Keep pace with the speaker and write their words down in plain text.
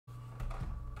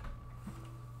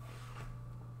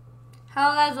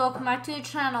Hello guys, welcome back to the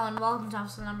channel and welcome to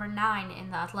episode number 9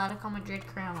 in the Atletico Madrid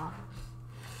career mode.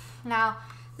 Now,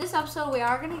 this episode we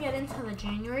are going to get into the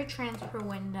January transfer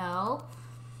window,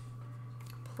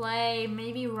 play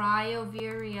maybe Rayo,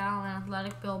 Villarreal, and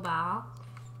Athletic Bilbao.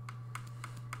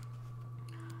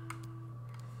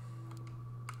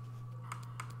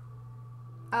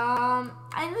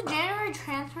 In the January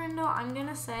transfer window, I'm going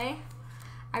to say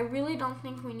I really don't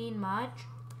think we need much.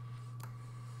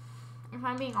 If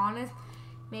I'm being honest,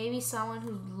 maybe someone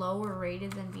who's lower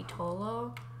rated than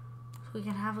Vitolo, who we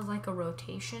can have as like a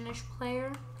rotation-ish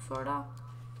player, sort of.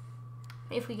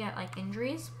 If we get like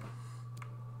injuries.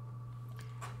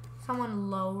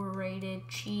 Someone lower rated,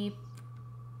 cheap.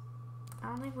 I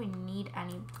don't think we need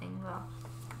anything though.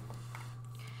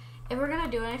 If we're gonna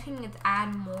do anything, it's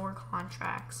add more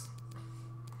contracts.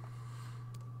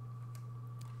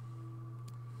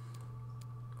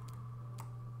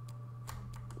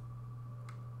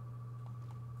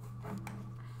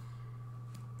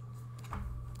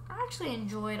 I actually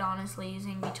enjoyed, honestly,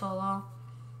 using Vitolo.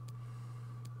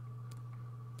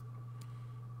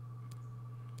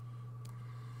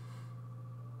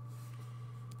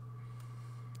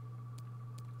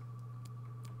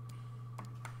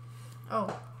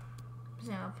 Oh, there's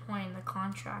no point in the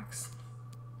contracts.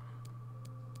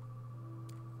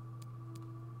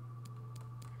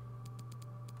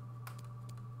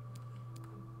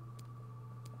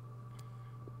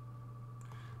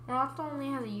 Ronaldo only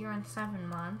has a year and 7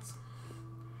 months.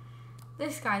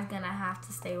 This guy's gonna have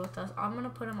to stay with us. I'm gonna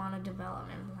put him on a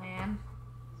development plan.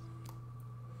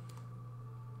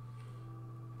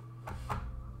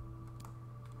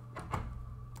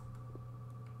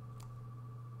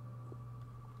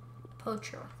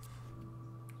 Poacher.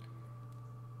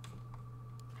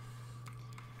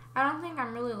 I don't think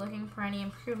I'm really looking for any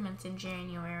improvements in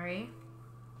January.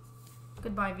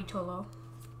 Goodbye, Vitolo.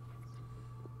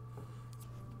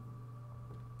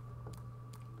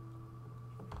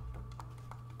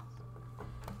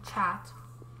 Chat.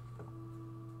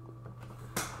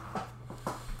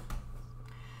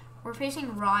 We're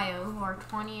facing Rayo, who are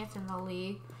 20th in the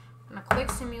league. I'm gonna quick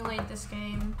simulate this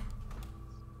game.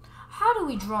 How do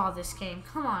we draw this game?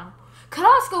 Come on.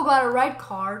 Carrasco got a red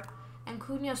card, and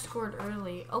Cunha scored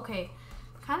early. Okay,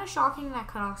 kind of shocking that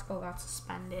Carrasco got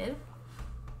suspended,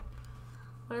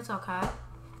 but it's okay.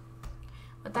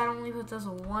 But that only puts us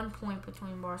 1 point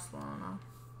between Barcelona.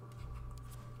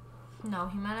 No,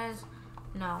 Jimenez.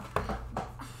 No.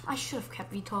 I should have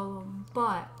kept Vitolo,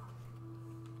 but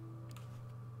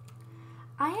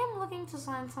I am looking to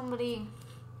sign somebody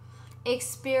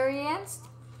experienced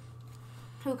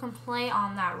who can play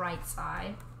on that right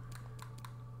side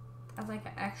as like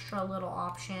an extra little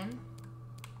option.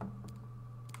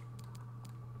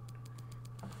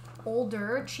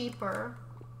 Older, cheaper.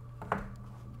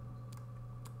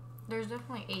 There's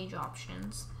definitely age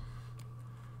options.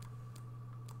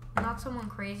 Not someone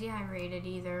crazy high rated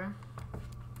either.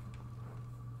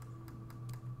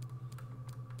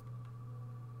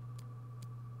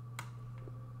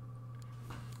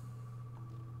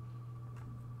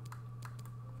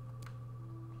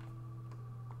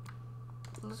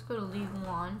 Let's go to League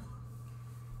 1.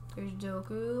 There's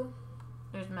Doku.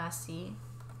 There's Messi.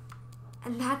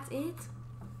 And that's it?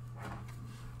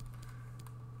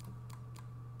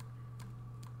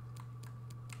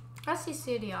 Let's see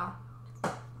Syria.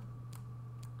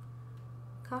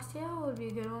 Castilla would be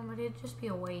a good one, but it'd just be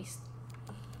a waste.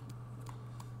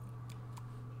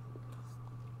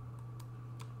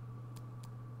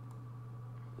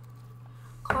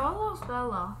 Carlos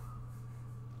Vela.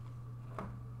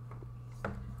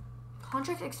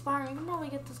 Contract expiring. You can probably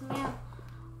get this man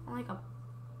on like a.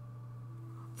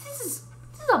 This is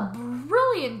a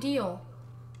brilliant deal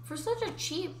for such a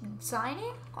cheap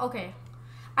signing. Okay,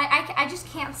 I just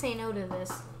can't say no to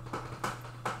this.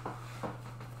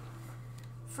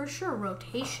 For sure,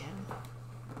 rotation.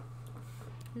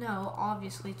 No,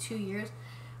 obviously 2 years.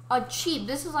 Cheap.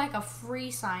 This is like a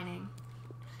free signing.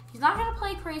 He's not gonna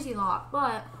play crazy lot,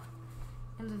 but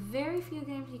in the very few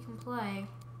games he can play,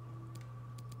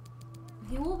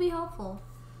 he will be helpful.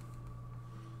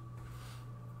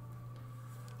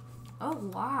 Oh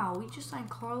wow, we just signed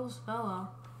Carlos Vela.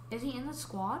 Is he in the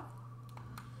squad?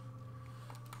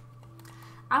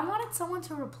 I wanted someone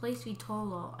to replace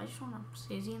Vitolo. I just want to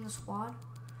see, is he in the squad?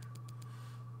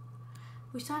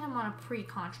 We signed him on a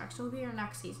pre-contract, so he'll be here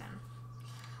next season,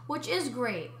 which is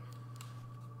great.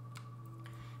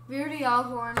 Villarreal,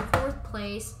 who are in 4th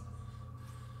place.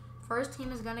 First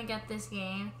team is going to get this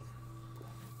game.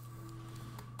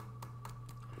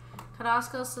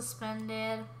 Carrasco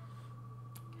suspended.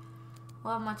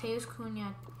 We'll have Mateus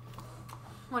Cunha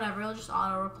Whatever, he'll just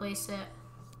auto-replace it.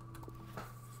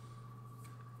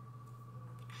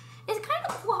 It's kind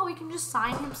of cool how we can just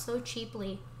sign him so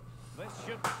cheaply.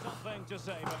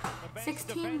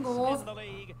 16 goals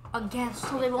against,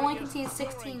 so they've only conceded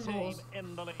 16 goals.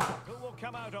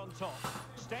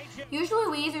 Usually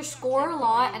we either score a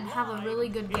lot and have a really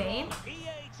good game,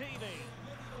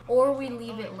 or we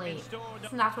leave it late.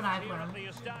 And that's what I've learned.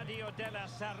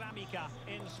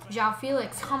 João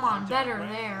Felix, come on, better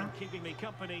there.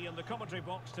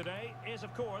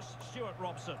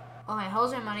 Okay,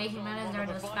 Jose Maria Jimenez there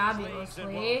does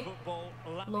fabulously.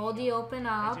 Lodi open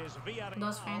up,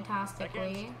 does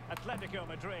fantastically. Atletico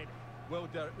Madrid. Well,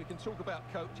 Derek, we can talk about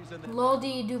coaches and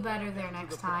Lodi do better there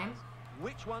next time.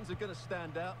 Which ones are going to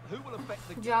stand out? Who will affect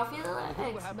the João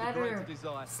Felix, better.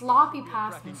 Sloppy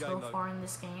passing so far in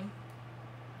this game.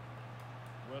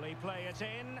 Will he play it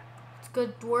in? It's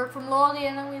good work from Lodi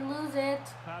and then we lose it.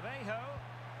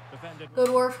 Good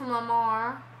work from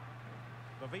Lamar.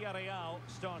 The Villarreal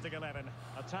starting 11.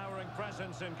 A towering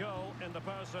presence in goal in the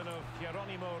person of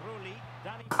Geronimo Rulli.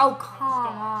 Oh, come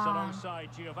on. Alongside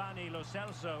Giovanni Lo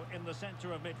Celso in the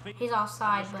center of midfield. He's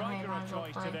offside, but hey, might as well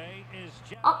play.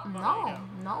 Oh, no.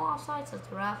 No offside, says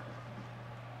the ref.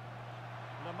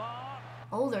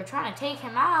 Oh, they're trying to take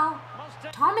him out.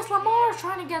 Thomas Lamar is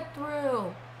trying to get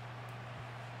through.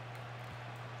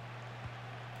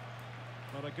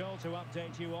 But a goal to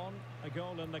update you on. A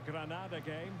goal in the Granada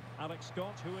game. Alex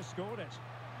Scott, who has scored it.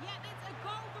 Yeah, it's a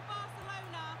goal for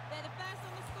Barcelona. They're the first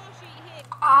on the score sheet here.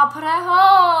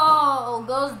 Parejo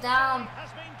goes down.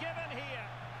 Has been given here.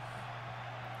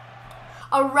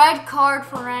 A red card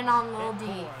for Renan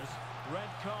Lodi.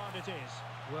 Red card it is.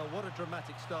 Well, what a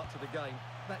dramatic start to the game.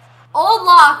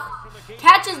 Oldlock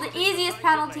catches the easiest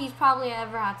penalty he's probably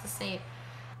ever had to save.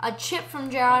 A chip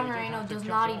from Gerard Moreno does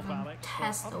not even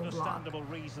test Oldlock.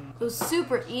 It was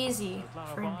super easy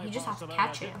for him. He just has to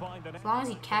catch it. As long as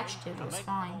he catched it, it was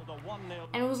fine.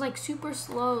 And it was like super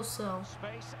slow, so.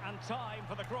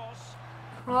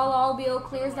 Well, Albio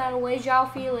clears that away.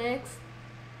 João Felix.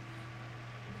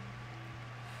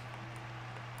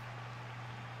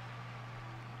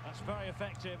 That's very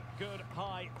effective. Good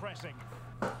high pressing.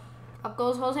 Up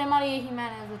goes Jose Maria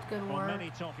Jimenez with good work.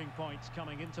 Many talking points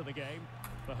coming into the game.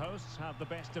 The hosts have the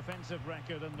best defensive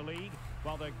record in the league,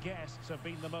 while their guests have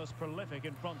been the most prolific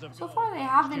in front of So goal. far, they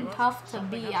have been tough to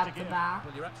beat at the back.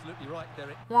 Well, you're absolutely right,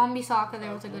 Derek. Wan-Bissaka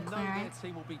there with a good clearance. Their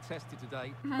team will be tested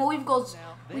today.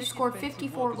 We've scored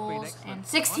 54 goals in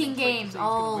 16 games.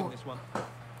 Oh.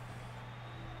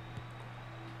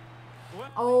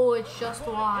 Oh, it's just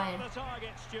wide.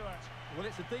 Well,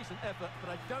 it's a decent effort,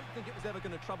 but I don't think it was ever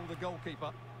going to trouble the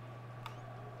goalkeeper.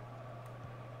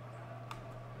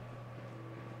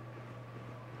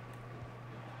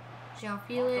 João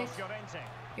Felix,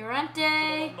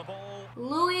 Llorente,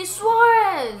 Luis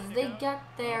Suarez. They get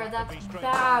there. That's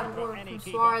bad work from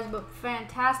Suarez, but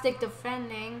fantastic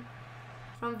defending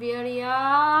from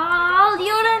Villarreal.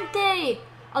 Llorente,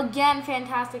 again,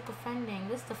 fantastic defending.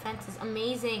 This defense is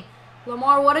amazing.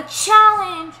 Lamar, what a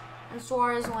challenge! And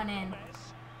Suarez went in.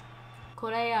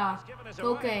 Correa,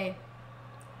 Koke,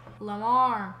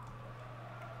 Lamar,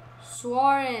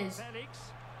 Suarez.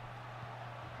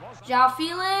 João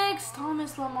Felix,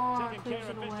 Thomas Lamar clears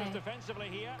it away.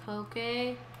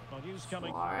 Koke,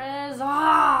 Suarez,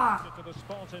 To the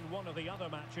spot in one of the other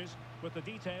matches with the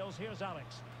details. Here's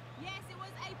Alex. Yes, it was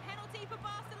a penalty for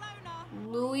Barcelona.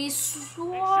 Luis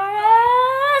Suarez.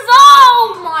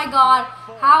 Oh my God!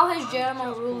 How has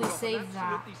Jeremy Rulli saved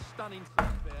that?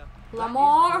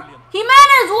 Lamar,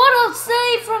 Jimenez, what a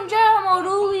save from Jeremy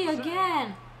Rulli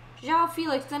again. João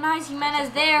Felix denies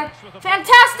Jimenez there.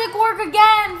 Fantastic work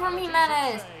again from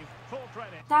Jimenez.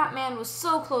 That man was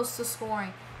so close to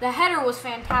scoring. The header was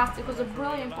fantastic. It was a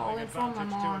brilliant ball in from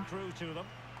Lamar.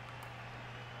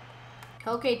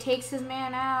 Koke takes his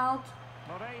man out.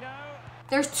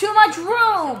 There's too much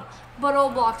room. But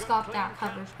Oblak's got that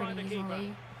covered pretty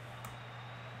easily.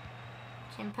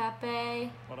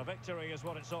 Kimpembe. Well, a victory is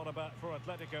what it's all about for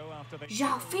Atletico after the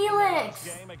João Felix.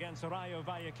 game against Rayo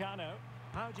Vallecano.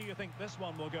 How do you think this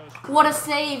one will go? What a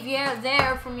save, yeah,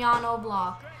 there from Jan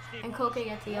Oblak. And Koke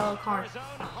gets the yellow card.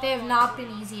 They have not been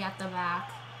easy at the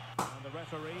back.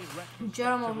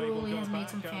 Jeremy Rulli has made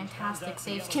some fantastic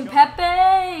saves.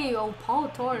 Kimpembe! Oh, Paulo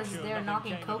Torres is there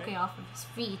knocking Koke off of his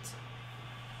feet.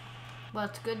 But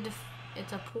it's good.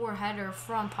 It's a poor header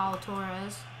from Paulo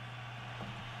Torres.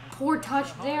 Poor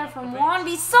touch there from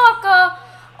Wan-Bissaka.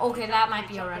 Okay, that might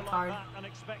be a red card.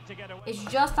 expect to get away. It's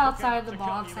just outside the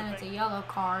box, and it's a yellow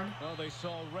card Well, they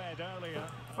saw red earlier.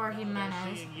 for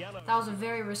Jimenez. That was a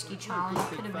very risky challenge.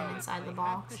 Could have been inside the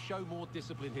box. To show more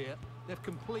discipline here. They've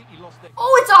completely lost their...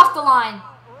 Oh, it's off the line.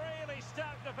 Really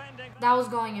stout defending. That was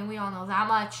going in. We all know that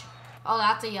much. Oh,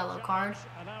 that's a yellow card.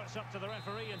 And now it's up to the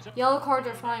referee. Yellow cards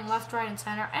are flying left, right, and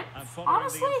center. And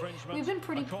honestly, we've been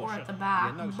pretty poor at the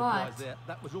back. Yeah, no but surprise there.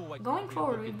 That was always going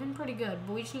forward, we've been pretty good.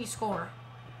 But we just need to score.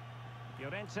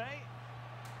 Llorente.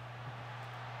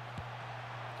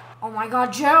 Oh my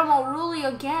God, Jerome Rulli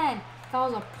again. That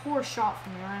was a poor shot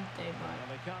from Llorente, but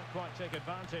They can't quite take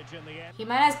advantage in the end.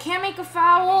 Jimenez can't make a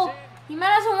foul.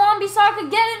 Jimenez and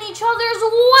Wan-Bissaka get in each other's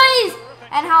ways.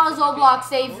 And how is Oblak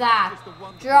saves that?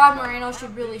 Gerard Moreno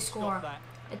should really score.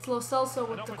 It's Lo Celso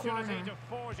with the corner. To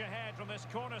forge ahead from this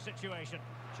corner situation.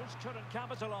 Just couldn't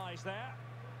capitalise there.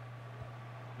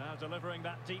 Now delivering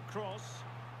that deep cross.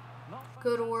 Not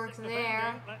Good work fantastic there.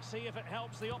 defending. Let's see if it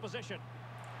helps the opposition.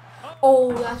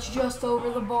 Oh, that's just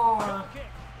over the bar. Goal kick.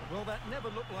 Well, that never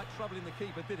looked like troubling the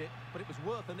keeper, did it? But it was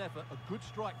worth an effort. A good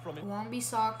strike from him.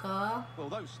 Wan-Bissaka. Well,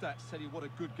 those stats tell you what a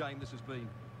good game this has been.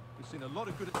 We've seen a lot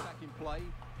of good attacking play,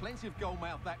 plenty of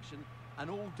goal-mouth action, and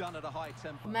all done at a high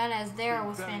tempo. Jimenez there Been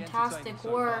with very fantastic entertaining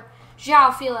so work.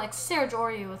 João Felix, Serge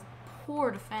Aurier with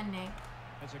poor defending.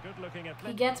 It's a good-looking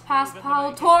He gets past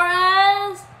Pau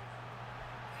Torres.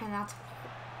 Okay, that's...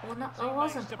 Well, no, it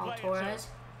wasn't Pau Torres.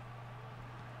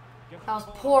 That was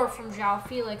poor from João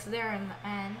Felix there in the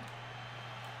end.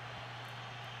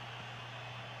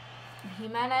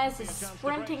 Jimenez is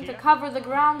sprinting to cover the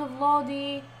ground of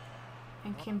Lodi.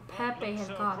 And Kimpembe has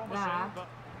got that. But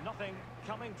nothing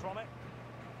coming from it.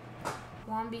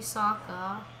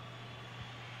 Wan-Bissaka.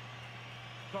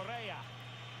 Correa.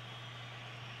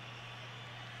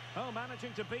 Oh,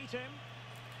 managing to beat him.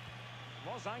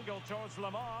 Was angled towards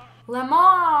Lamar.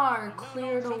 Lamar No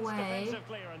cleared nonsense away. defensive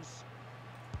clearance.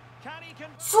 Can he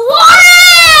Suarez!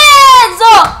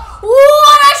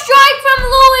 What a strike from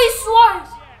Luis Suarez!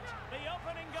 the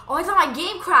opening goal? Oh, I thought my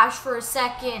game crashed for a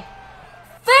second.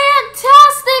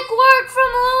 Fantastic work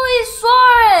from Luis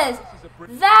Suarez!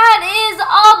 That is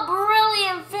a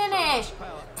brilliant finish!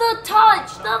 The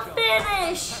touch, the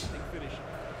finish!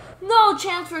 No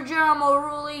chance for Jerome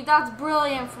Rulli. That's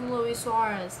brilliant from Luis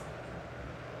Suarez.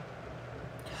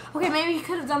 Okay, maybe he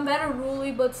could have done better,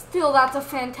 Rulli, but still, that's a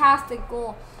fantastic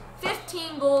goal.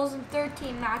 15 goals in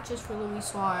 13 matches for Luis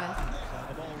Suarez.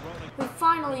 We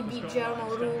finally beat Jerome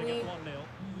Rulli.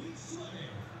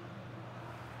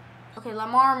 Okay,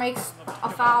 Lamar makes a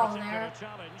foul there.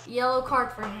 Yellow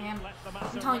card for him.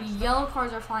 I'm telling you, yellow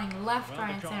cards are flying left,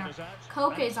 right, and center.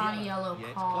 Koke's on a yellow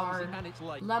card.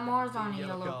 Lamar's on a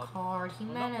yellow card.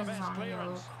 Jimenez is on a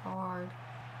yellow card.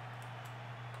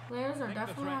 Players are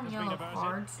definitely on yellow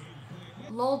cards.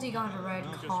 Lodi got a red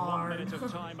card.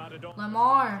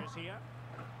 Lamar.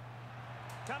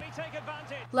 Can he take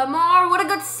advantage? Lamar, what a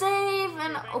good save!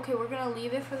 And okay, we're gonna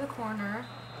leave it for the corner.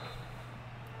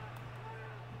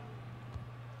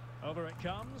 Over it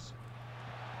comes.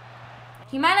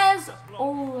 Jimenez.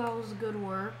 Oh, that was good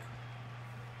work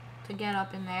to get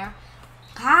up in there.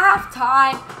 Half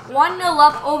time. 1-0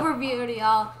 up over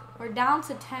Villarreal. We're down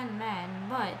to 10 men,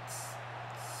 but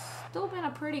still been a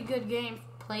pretty good game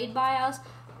played by us.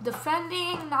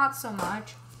 Defending, not so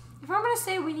much. If I'm going to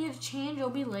say we need to change, it'll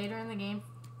be later in the game.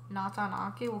 Nathan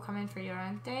Ake will come in for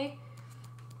Llorente.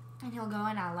 And he'll go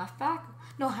in at left back.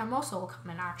 No, Hermoso will come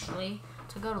in, actually,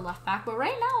 to go to left back. But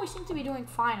right now, we seem to be doing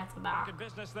fine at the back. Good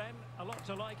business then. A lot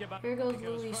to like about Here goes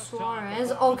Atletico's Luis first time Suarez.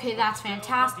 performance. Okay, that's Still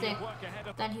fantastic. plenty of work ahead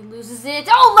of Then he loses it.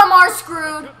 Oh, Lamar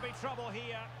screwed. Could be trouble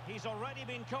here. He's already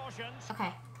been cautioned.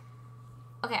 Okay.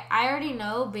 Okay, I already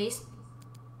know based...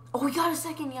 Oh, we got a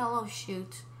second yellow.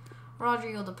 Shoot.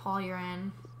 Rodrigo De Paul, you're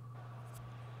in.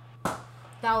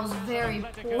 That was very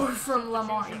poor from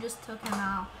Lamar. He just took him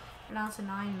out. We're down to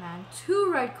 9 men.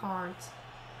 2 red cards.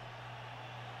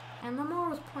 And Lamar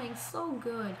was playing so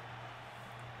good.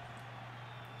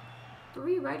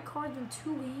 3 red cards in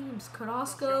 2 games.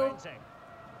 Carrasco.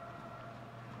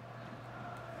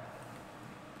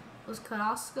 Was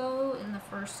Carrasco in the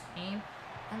first game.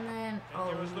 And then,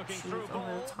 oh, shoot,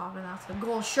 over the top, and that's a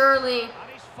goal, surely.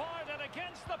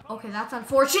 Okay, that's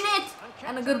unfortunate.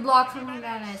 And a good block from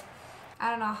Jimenez. I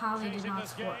don't know how they did not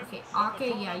score. Okay,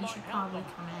 Ake, yeah, you should probably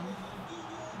come in.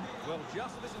 Well,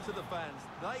 just listen to the fans.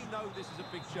 They know this is a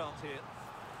big chance here.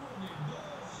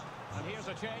 And here's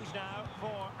a change now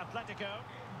for Atletico.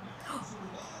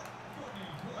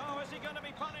 Oh, is he going to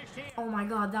be punished here? Oh my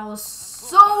God, that was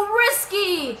so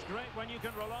risky. It's great when you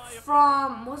can rely on...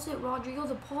 From, was it Rodrigo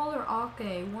De Paul or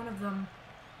Ake? One of them.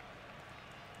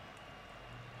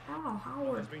 don't know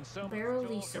how There's been so much barely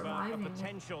talk about a surviving.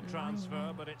 potential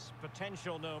transfer, but it's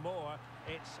potential no more.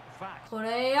 It's fact.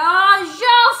 Correa,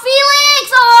 João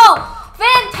Felix! Oh,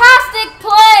 fantastic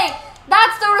play!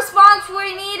 That's the response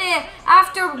we needed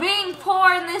after being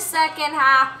poor in this second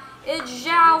half. It's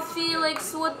João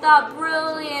Felix with that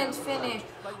brilliant finish.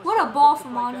 What a ball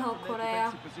from Angel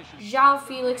Correa. João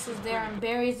Felix is there and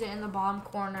buries it in the bottom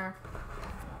corner.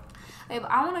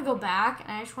 I want to go back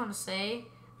and I just want to say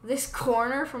this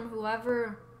corner from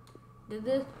whoever did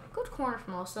this. Good corner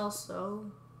from Lo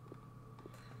Celso.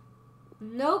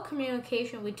 No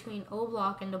communication between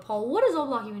Oblak and DePaul. What is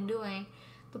Oblak even doing?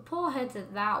 DePaul heads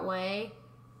it that way.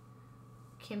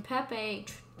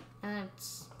 Kimpepe, and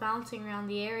it's bouncing around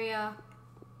the area.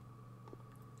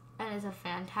 And it's a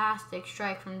fantastic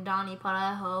strike from Dani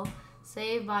Parejo.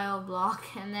 Saved by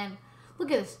Oblak. And then,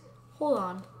 look at this. Hold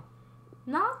on.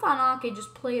 Nathan Ake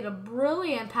just played a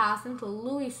brilliant pass into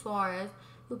Luis Suarez,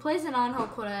 who plays an Angel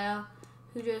Correa,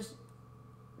 who just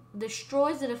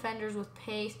destroys the defenders with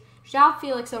pace. João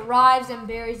Felix arrives and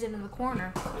buries it in the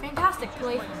corner. Fantastic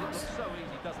play from us.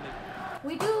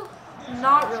 We do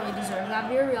not really deserve that.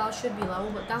 Villarreal should be level,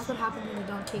 but that's what happens when you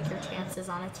don't take your chances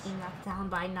on a team that's down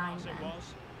by 9 men.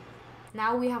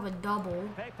 Now we have a double.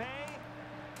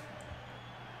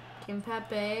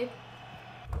 Kimpepe.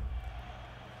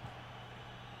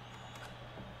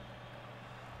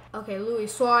 Okay,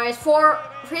 Luis Suarez for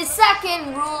his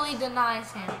second really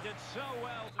denies him.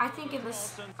 I think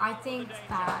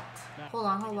that. Hold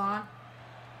on.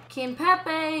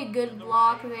 Kimpepe, good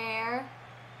block there.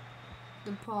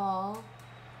 DePaul.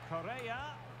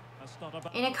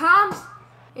 And it comes.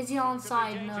 Is he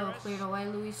onside? No, cleared away.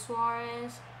 Luis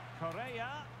Suarez.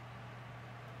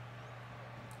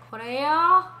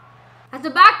 Correa. At the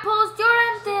back post,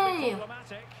 Llorente.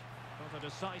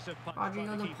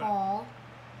 Rodrigo DePaul.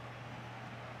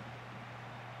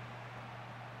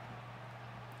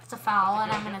 It's a foul,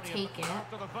 and I'm going to take it.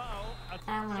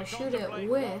 And I'm going to shoot it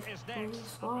with Luis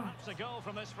Suarez.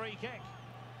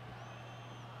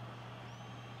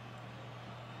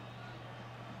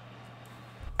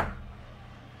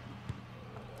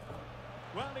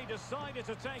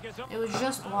 It was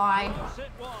just wide.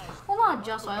 Well, not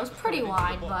just wide. It was pretty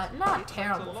wide, but not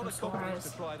terrible from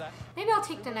Suarez. Maybe I'll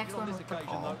take the next one with the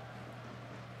call.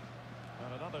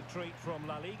 And another treat from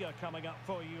La Liga coming up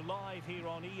for you live here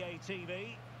on EA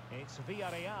TV. It's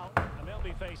Villarreal, and they'll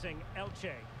be facing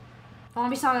Elche.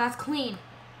 Wan-Bissaka, that's clean.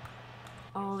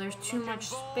 Oh, there's too much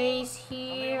space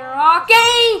here.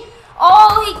 Okay!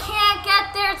 Oh, he can't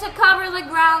get there to cover the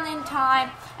ground in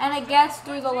time. And it gets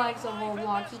through the legs of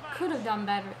Oblak. He could have done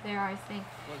better there, I think.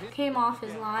 Came off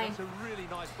his line.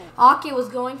 Ake was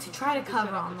going to try to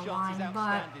cover on the line,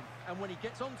 but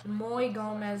Moy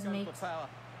Gomez makes...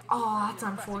 Oh, that's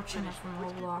unfortunate from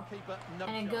Oblak.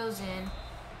 And it goes in.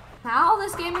 Now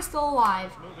this game is still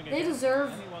alive. They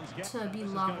deserve to be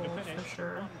level for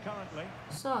sure.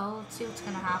 So let's see what's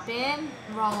gonna happen.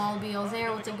 Raul Albiol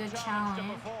there with a good challenge.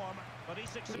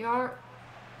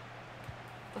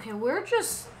 Okay, we're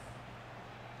just.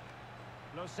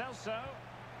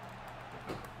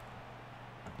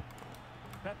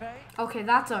 Okay,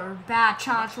 that's a bad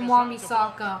challenge from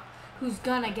Wan-Bissaka, who's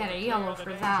gonna get a yellow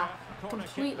for that.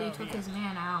 Completely took his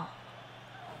man out.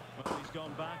 Well, he's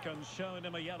gone back and shown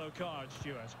him a yellow card,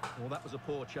 Stuart. Well, that was a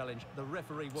poor challenge. The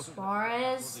referee wasn't...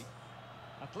 Suarez.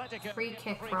 Atletico, free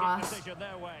kick for us.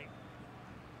 Their way.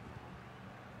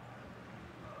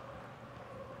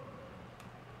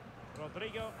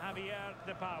 Rodrigo Javier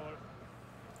de Paul.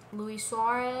 Luis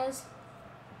Suarez.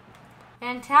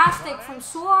 Fantastic from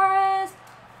Suarez.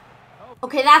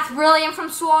 Okay, that's brilliant from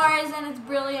Suarez, and it's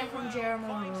brilliant from Jeremy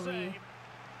Rulli.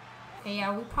 Okay,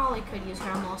 yeah, we probably could use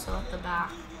Hermoso at the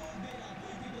back.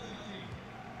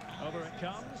 Over it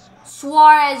comes.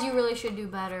 Suarez, you really should do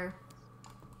better.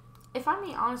 If I'm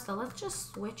being honest though, let's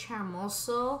just switch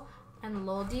Hermoso and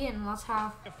Lodi, and let's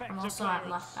have Hermoso at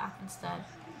left back instead.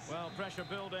 Well, pressure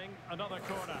building, another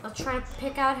corner. Let's try to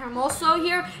pick out Hermoso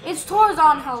here. It's towards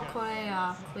Angel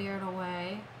Correa. Cleared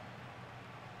away.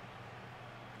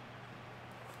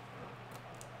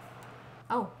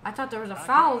 Oh, I thought there was a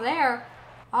foul there.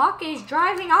 Ake's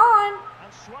driving on.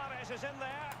 And Suarez is in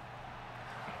there.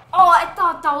 Oh, I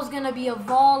thought that was going to be a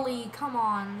volley. Come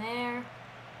on there.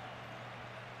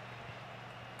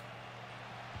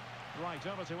 Right,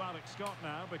 over to Alex Scott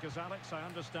now, because Alex, I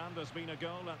understand there's been a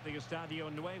goal at the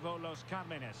Estadio Nuevo Los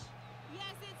Carmenes.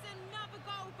 Yes, it's another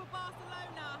goal for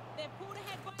Barcelona. They've pulled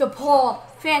ahead by... DePaul,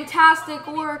 fantastic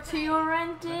work to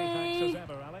Llorente. Many thanks as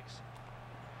ever, Alex.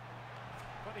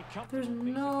 There's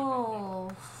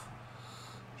no...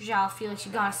 João Felix,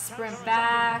 you gotta sprint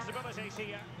back.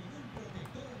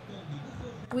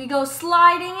 We go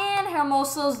sliding in.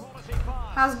 Hermoso's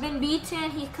has been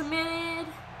beaten. He's committed.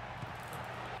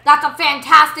 That's a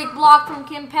fantastic block from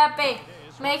Kim Pepe.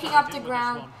 Making up the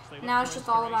ground. Now it's just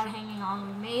all about hanging on.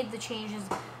 We made the changes.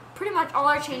 Pretty much all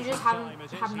our changes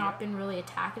have not been really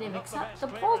attackative, except the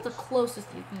ball's the closest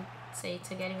you can say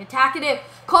to getting attackative.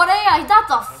 Correa,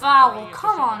 that's a foul.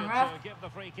 Come on, ref. Give the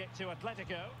free kick to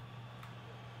Atletico.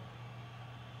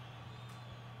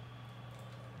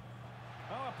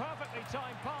 Oh, a perfectly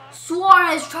timed pass.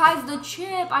 Suarez tries the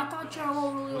chip. I thought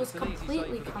Gerald Rulli was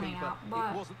completely coming out,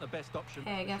 but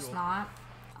hey, I guess not.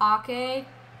 Ake.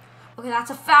 Okay,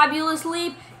 that's a fabulous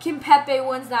leap. Kim Pepe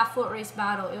wins that foot race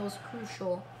battle. It was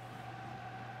crucial.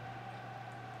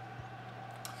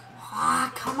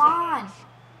 Ah, come on.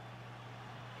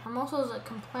 Hermoso's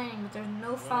complaining, but there's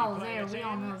no foul there. We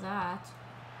all know that.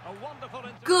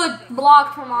 Good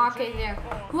block from Ake there,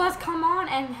 who has come on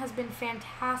and has been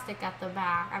fantastic at the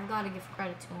back. I've got to give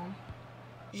credit to him.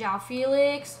 João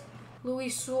Felix,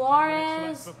 Luis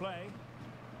Suarez.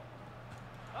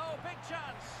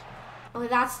 Okay,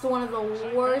 that's one of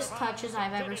the worst touches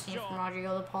I've ever seen from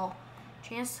Rodrigo De Paul.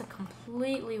 Chance to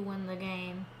completely win the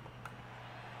game.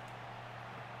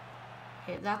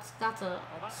 Okay, that's a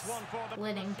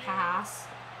splitting pass.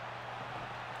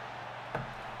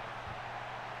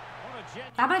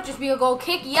 That might just be a goal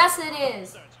kick. Yes, it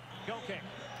is.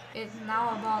 It's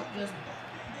now about just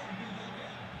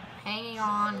hanging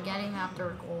on, getting that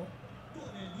third goal.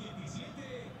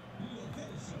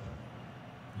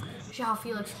 João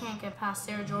Felix can't get past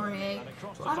Sergio Jorge.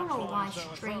 I don't know why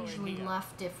strangely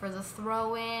left it for the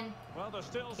throw-in.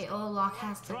 Okay, Oblak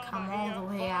has to come all the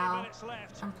way out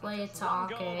and play it to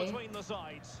Ake.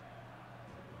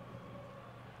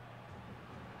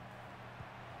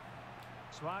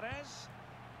 Suarez.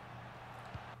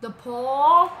 De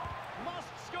Paul. Must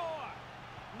score.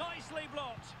 Nicely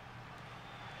blocked.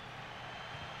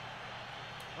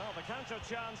 Well, the counter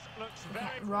chance looks very...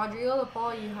 Okay, Rodrigo De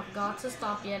Paul, you have got to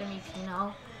stop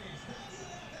EP9.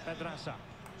 Pedraza.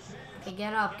 Okay,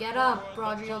 get up,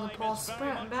 Rodrigo De Paul,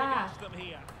 sprint back.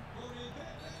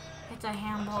 It's a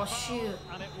handball, shoot.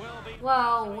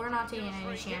 Well, we're not taking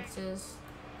any chances.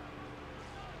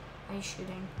 Are you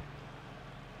shooting?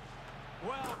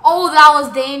 Oh, that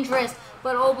was dangerous,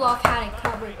 but Oblak had it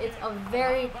covered.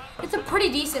 It's a pretty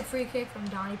decent free kick from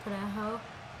Dani Parejo.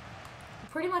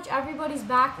 Pretty much everybody's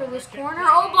back for this corner.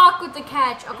 Oblak with the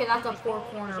catch. Okay, that's a poor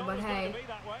corner, but hey.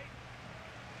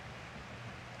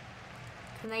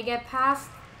 Can they get past?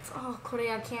 Oh,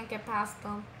 Correa can't get past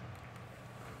them.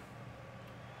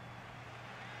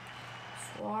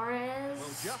 Suarez. Well,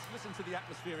 just listen to the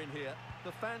atmosphere in here.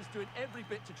 The fans doing every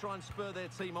bit to try and spur their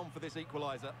team on for this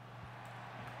equaliser.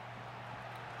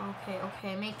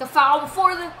 Okay, make the foul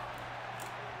before the...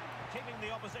 Keeping the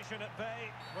opposition at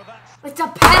bay. Well, it's a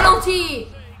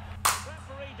penalty!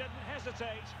 Referee didn't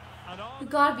hesitate. You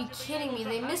gotta be kidding me.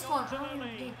 They missed one.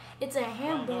 It's a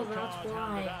handball, that's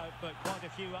why. But quite a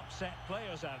few upset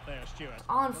players out there, Stuart.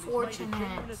 Unfortunate.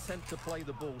 Well, an attempt to play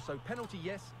the ball. So penalty,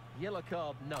 yes. Yellow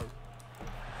card, no.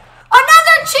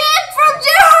 Another chip from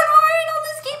Gerard Moreno.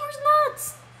 This keeper's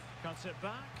nuts. Cuts it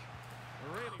back.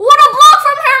 Really. What a block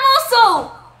from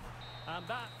Hermoso! And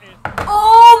that is...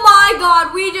 Oh my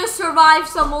god, we just survived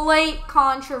some late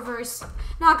controversy.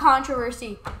 Not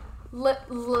controversy.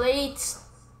 Late...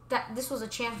 This was a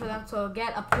chance for them to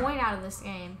get a point out of this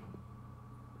game.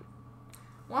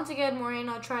 Once again,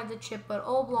 Moreno tried the chip, but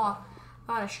Oblak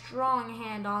got a strong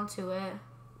hand onto it.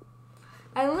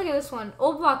 And look at this one.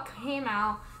 Oblak came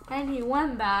out, and he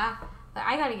went back. But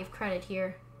I gotta give credit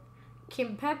here.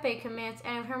 Kim Pepe commits,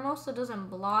 and if Hermoso doesn't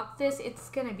block this, it's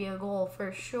going to be a goal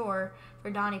for sure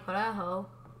for Dani Parejo.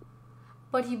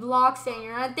 But he blocks it, and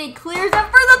Llorente clears it for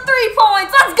the 3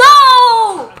 points. Let's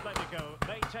go! Atletico,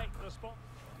 they take the spot.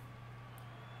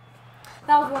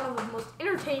 That was one of the most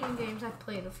entertaining games I've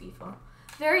played of FIFA.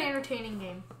 Very entertaining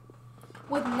game.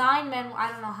 With 9 men,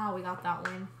 I don't know how we got that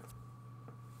win.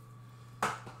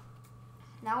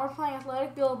 Now we're playing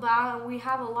Athletic Bilbao, and we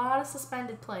have a lot of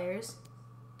suspended players.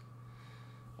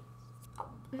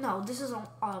 No, this isn't.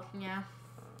 Yeah.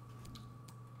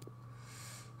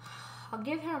 I'll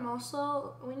give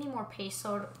Hermoso. We need more pace,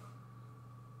 so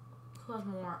who has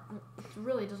more? It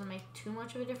really doesn't make too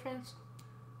much of a difference.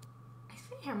 I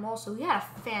think Hermoso. He had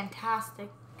a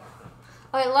fantastic.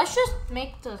 Okay, let's just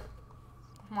make the.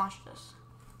 Watch this.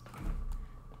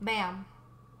 Bam.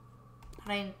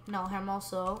 No,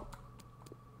 Hermoso.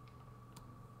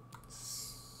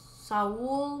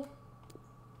 Saul.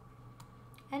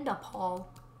 And De Paul.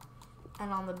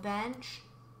 And on the bench,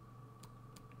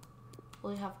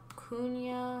 we have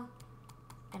Cunha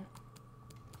and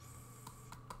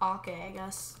Okay, I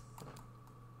guess.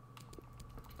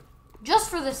 Just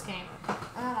for this game.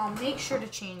 And then I'll make sure to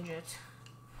change it.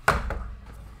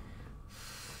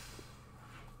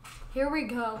 Here we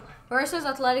go. Versus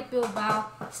Athletic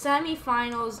Bilbao.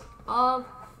 Semi-finals of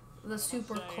the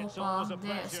Supercopa de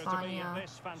España.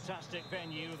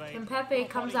 And Pepe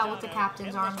comes out with the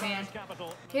captain's armband.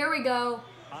 Here we go.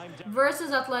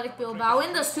 Versus Athletic Bilbao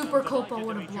in the Supercopa.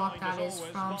 What a block that is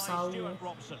from Saul.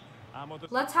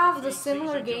 Let's have the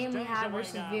similar game we had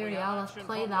versus Villarreal. Let's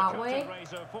play that way.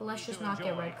 But let's just not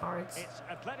get red cards. It's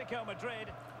Atletico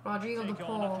Madrid. Rodrigo de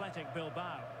Paul.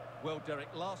 Well, Derek,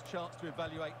 last chance to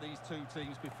evaluate these two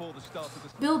teams before the start of the...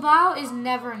 Bilbao is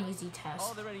never an easy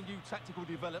test. Are there any new tactical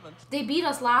developments? They beat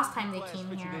us last time they came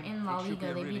here in La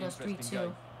Liga. They beat us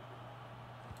 3-2.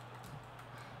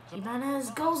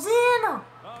 Jimenez goes in! Oh,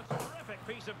 terrific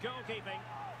piece of goalkeeping.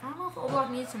 I don't know if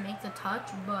Oblak needs to make the touch,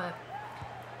 but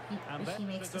he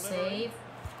makes the save.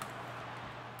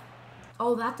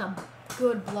 Oh, that's a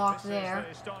good block there.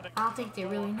 I don't think they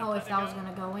really know if that was going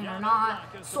to go in or not.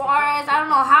 Suarez, I don't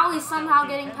know how he's somehow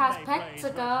getting past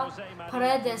Petzica.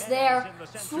 Paredes there.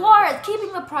 Suarez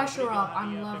keeping the pressure up.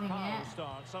 I'm loving it.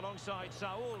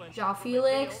 João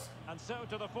Felix. And so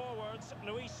to the forwards,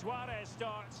 Luis Suarez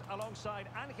starts alongside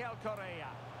Angel Correa.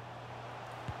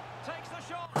 Takes the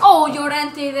shot. Oh,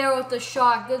 Llorente there with the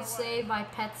shot. Good save by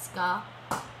Petzica.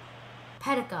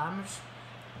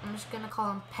 I'm just gonna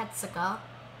call him Petzica.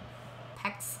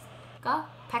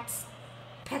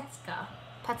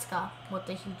 Petzica with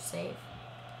the huge save.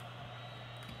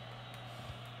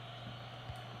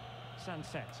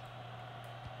 Sunset.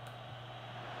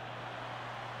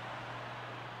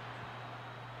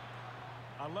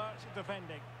 Alert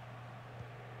defending.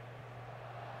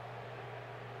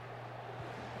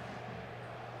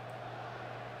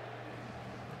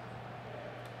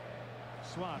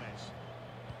 Suarez.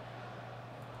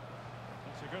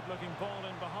 It's a good-looking ball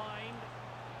in behind.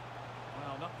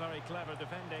 Well, not very clever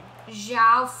defending.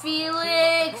 João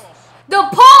Felix. The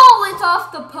pole! It's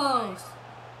off the post.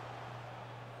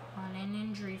 On an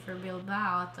injury for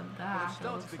Bilbao at the back.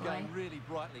 Well, started the game really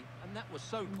brightly, and that was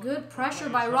so good pressure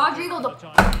by Rodrigo.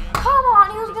 Come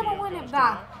on, he was gonna win it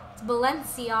back. It's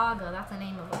Balenciaga. That's the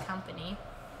name of a company.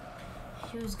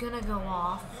 He was gonna go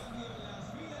off.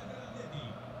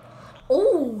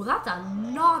 Oh, that's a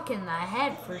knock in the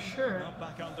head for sure.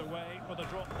 Back underway with a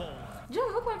drop ball. It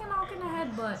didn't look like a knock in the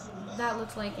head, but that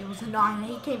looks like it was a knock. And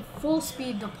he came full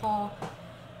speed to Paul,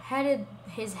 headed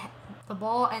the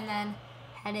ball, and then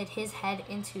headed his head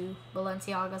into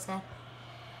Balenciaga's head.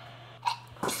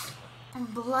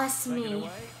 And bless me.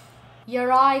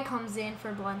 Uri comes in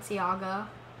for Balenciaga.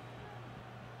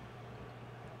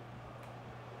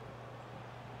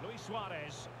 Luis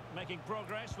Suarez making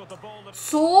progress with the ball.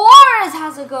 Suarez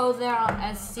has a go there on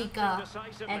Escatia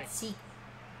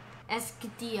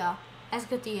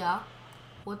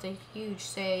with a huge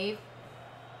save.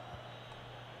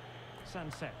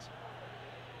 Sunset.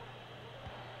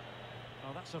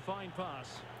 Oh, that's a fine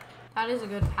pass. That is a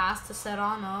good pass to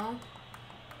Serrano.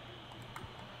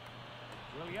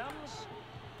 Williams.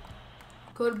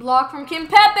 Good block from Kim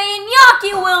Pepe and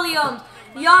Iñaki Williams.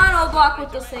 Jan Oblak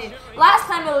with the save. Last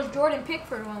time it was Jordan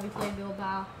Pickford when we played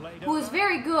Bilbao, who is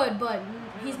very good, but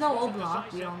he's no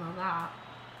Oblak. We all know that.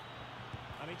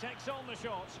 And he takes on the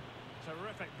shot.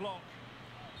 Terrific block.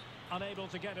 Unable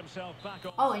to get himself back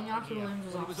on. Oh, Iñaki Williams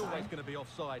is He was always offside. going to be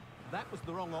offside. That was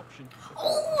the wrong option.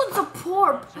 Oh, it's a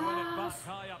poor To win it back pass.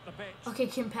 high up the pitch. Okay,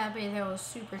 Kim Pepe there was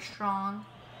super strong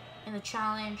in the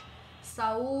challenge.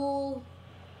 Saul.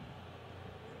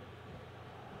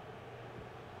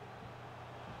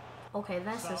 Okay,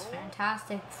 this is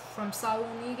fantastic from Saul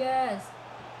Niguez.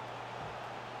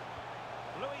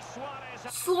 Luis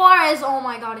Suarez. Suarez, oh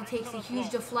my god, it takes a huge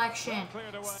deflection.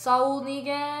 Saul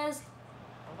Niguez.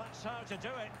 Well, that's how to do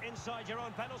it inside your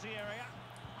own penalty area.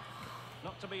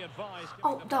 Not to be advised.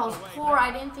 Oh, that was poor.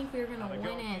 I didn't think we were gonna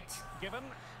win it. Given.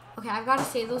 Okay, I've got to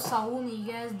say though, Saul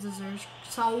deserves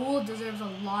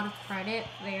a lot of credit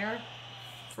there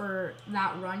for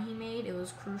that run he made. It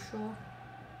was crucial.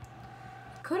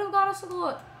 Could have got us a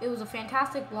goal. It was a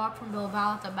fantastic block from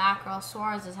Bilbao at the back, or else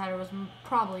Suarez's header was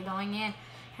probably going in.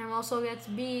 Hermoso gets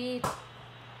beat.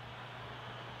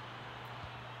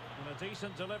 And a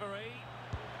decent delivery.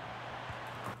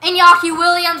 Iñaki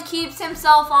Williams keeps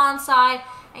himself onside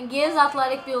and gives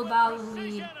Athletic Bilbao the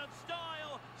lead.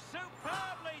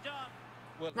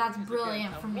 That's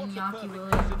brilliant from Iñaki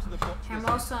Williams.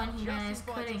 Hermoso and Jimenez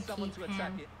couldn't keep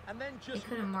him. They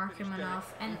couldn't mark him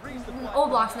enough. And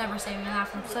Oblak's never saving that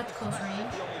from such close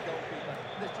range.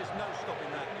 There's just no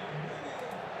stopping that.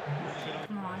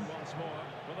 Come on. Once more.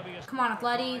 Will there be a assist. Come on,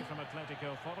 Atleti. From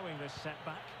Atletico following this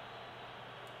setback.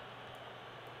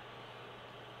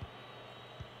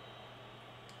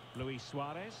 Luis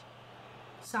Suarez.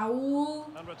 Saul.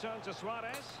 And return to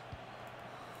Suarez.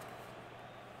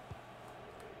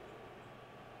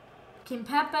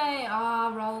 Kimpepe.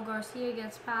 Raul Garcia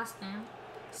gets past him.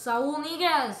 Saul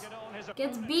Niguez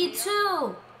gets beat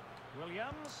too.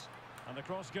 Williams. And the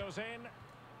cross goes in.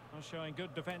 Showing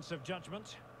good defensive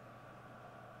judgment.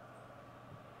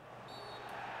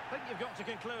 I think you've got to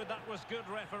conclude that was good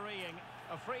refereeing.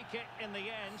 A free kick in the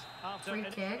end after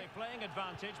initially playing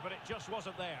advantage, but it just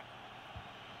wasn't there.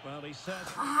 Well, he said...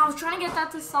 I was trying to get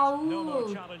that to Saul. No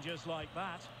more challenges like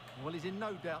that. Well, he's in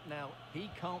no doubt now. He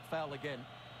can't foul again.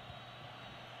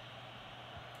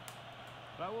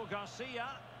 Raul Garcia.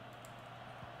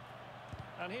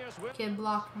 And here's Kid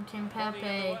block from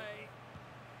Kimpepe.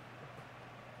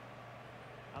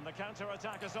 And the counter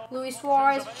attack is on. Luis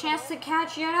Suarez, chance to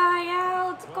catch it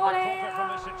out. Got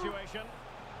it.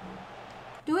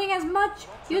 Doing as much,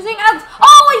 using as.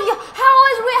 Oh,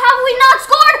 have we not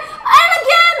scored? And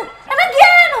again,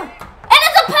 and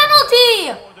it's a penalty.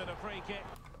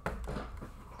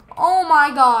 Oh my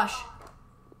gosh.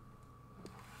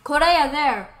 Correa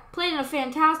there played in a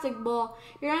fantastic ball.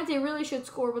 Llorente really should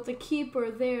score, but the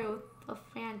keeper there with a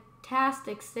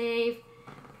fantastic save.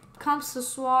 Comes to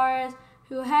Suarez,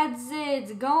 who had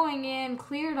Zids going in,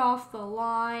 cleared off the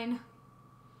line.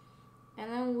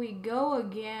 And then we go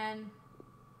again.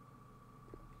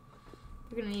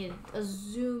 We're going to need a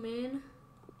zoom in.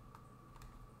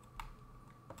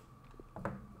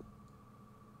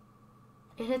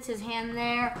 It hits his hand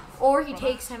there, or he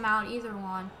takes him out, either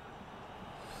one.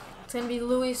 It's going to be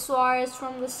Luis Suarez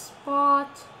from the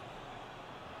spot.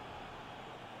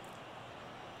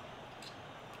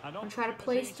 I'm going to try to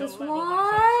place this one.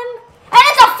 And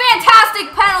it's a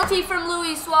fantastic penalty from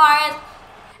Luis Suarez.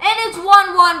 And it's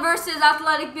 1-1 versus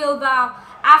Athletic Bilbao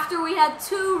after we had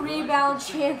 2 rebound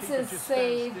chances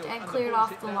saved and cleared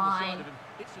off the line.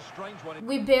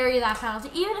 We bury that penalty.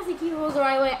 Even if the keeper goes the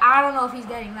right way, I don't know if he's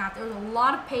getting that. There was a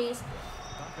lot of pace.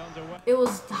 It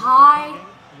was high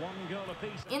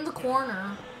in the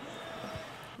corner.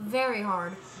 Very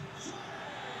hard.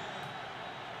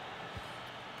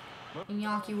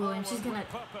 Iñaki Williams, he's gonna.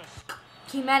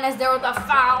 Jimenez there with a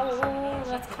foul.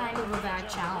 That's kind of a bad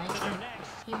challenge for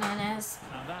Jimenez.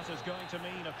 And that is going to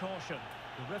mean a caution.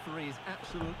 The referee is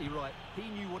absolutely right. He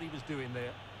knew what he was doing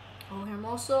there. Oh,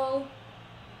 Hermoso.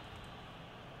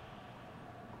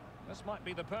 This might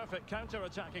be the perfect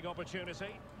counter-attacking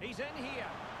opportunity. He's in here.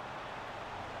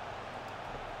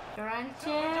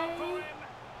 Llorente.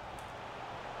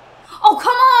 Oh,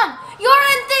 come on!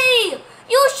 Llorente!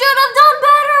 You should have done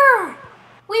better!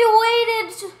 We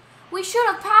waited. We should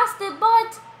have passed it,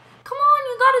 but come on,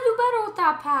 you got to do better with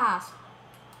that pass.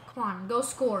 Come on, go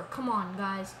score. Come on,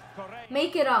 guys.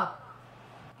 Make it up.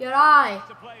 Your eye.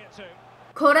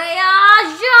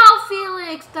 Correa, João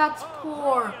Felix. That's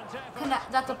poor.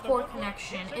 That's a poor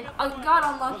connection. I got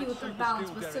unlucky with the bounce,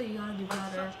 but still, you gotta do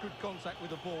better. Such good contact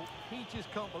with the ball. He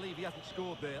just can't believe he hasn't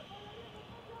scored there.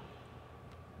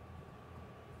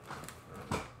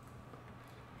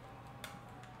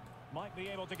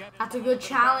 That's a good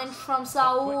challenge from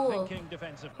Saul.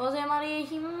 Jose Maria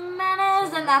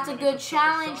Jimenez, and that's a good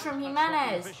challenge from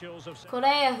Jimenez.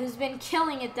 Correa, who's been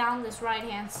killing it down this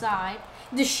right-hand side.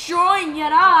 Destroying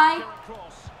Yarai.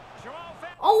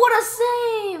 Oh, what a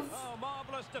save!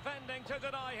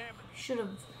 Should have.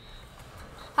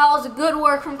 That was a good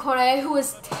work from Correa, who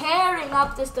is tearing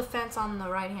up this defense on the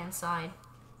right-hand side.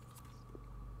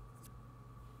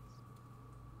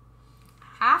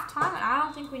 Halftime, and I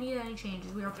don't think we need any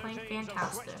changes. We are playing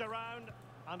fantastic.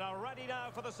 And are ready now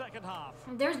for the second half.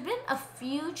 There's been a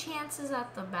few chances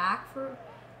at the back for.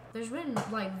 There's been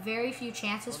like very few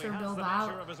chances for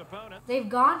Bilbao. They've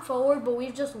gone forward, but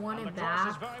we've just won it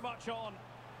back.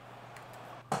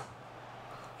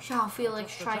 João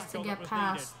Felix tries to get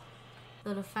past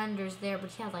the defenders there,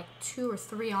 but he had like 2 or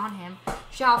 3 on him.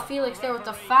 João Felix there with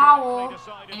the foul,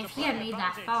 and if he had made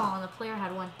that foul and the player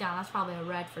had went down, that's probably a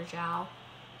red for João.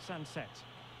 Sunset.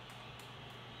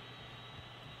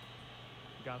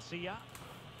 Garcia.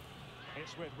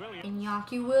 It's with Williams.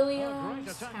 Iñaki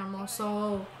Williams.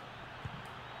 Hermoso.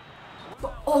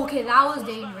 Okay, that was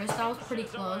dangerous. That was pretty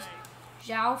close.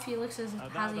 João Felix has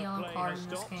a yellow card in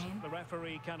this game. The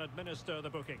referee can administer the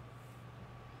booking.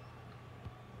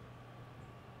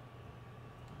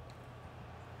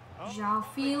 João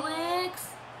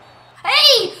Felix.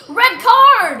 Hey! Red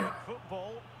card!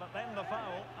 Football, but then the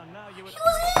foul, and now you he was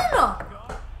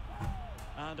in!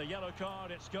 And a yellow card,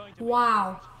 it's going to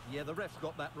wow. Yeah, the ref's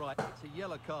got that right. It's a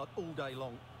yellow card all day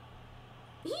long.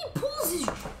 He is his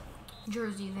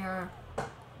jersey there?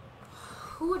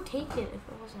 Who would take it if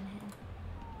it wasn't him?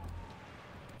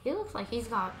 He looks like he's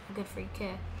got a good free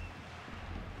kick.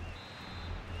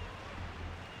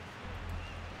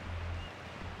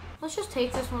 Let's just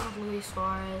take this one with Luis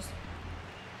Suarez.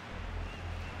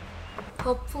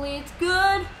 Hopefully it's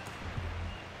good.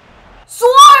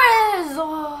 Suarez!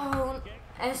 Oh,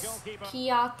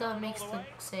 Esquiata makes the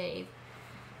save.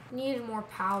 Needed more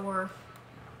power.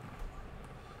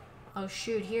 Oh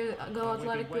shoot, here go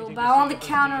Atletico Bilbao on the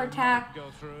counter attack.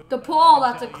 The Paul,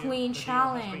 that's a clean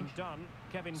challenge.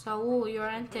 Saul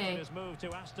Llorente.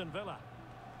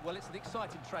 Well, it's an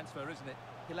exciting transfer, isn't it?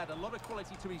 He'll add a lot of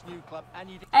quality to his new club, and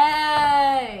you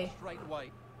Hey! straight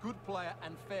away. Good player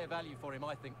and fair value for him,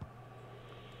 I think.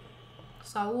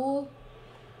 Saul.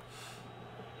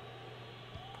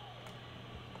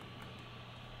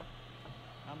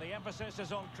 And the emphasis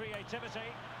is on creativity.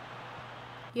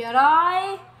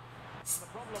 Yarai.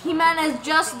 Jimenez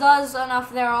just does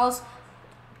enough there. Else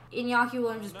Iñaki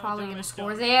Williams is probably going to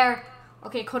score there.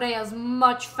 Okay, Correa's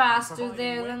much faster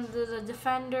there than the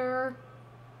defender.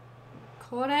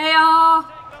 Correa.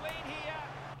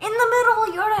 In the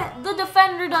middle, the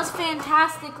defender does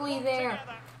fantastically there.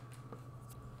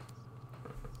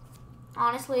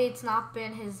 Honestly, it's not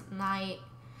been his night.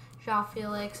 João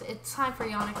Felix. It's time for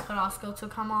Yannick Carrasco to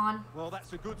come on. Well,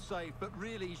 that's a good save, but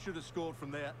really he should have scored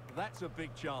from there. That's a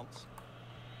big chance.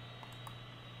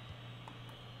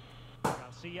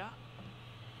 Garcia.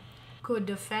 Good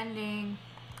defending.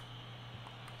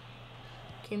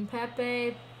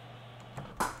 Kimpembe.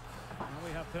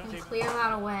 And clear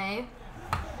that away.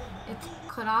 It's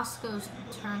Carrasco's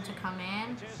turn to come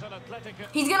in.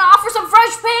 He's going to offer some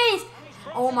fresh pace.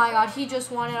 Oh my god, he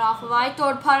just won it off of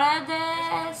Aitor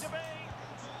Paredes.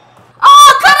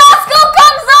 Oh, Carrasco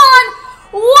comes on!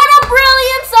 What a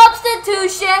brilliant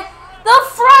substitution! The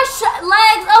fresh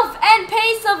legs and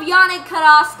pace of Yannick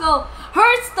Carrasco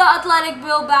hurts the Athletic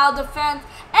Bilbao defense,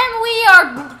 and we are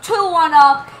 2-1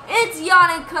 up. It's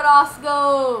Yannick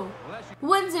Carrasco.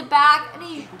 Wins it back, and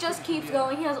he just keeps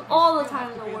going. He has all the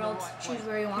time in the world to choose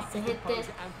where he wants to hit this.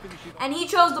 And he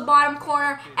chose the bottom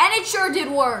corner, and it sure did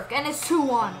work. And it's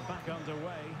 2-1. Back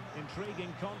underway.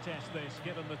 Intriguing contest this,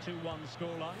 given the 2-1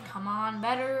 scoreline. Come on,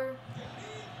 better.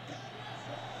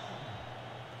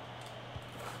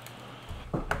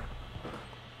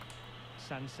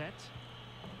 Sunset.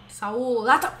 Saul,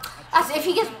 that's if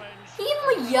he gets him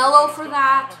a yellow for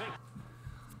that.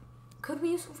 Could we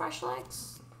use some fresh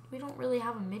legs? We don't really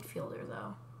have a midfielder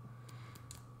though.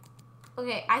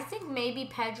 Okay, I think maybe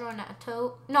Pedro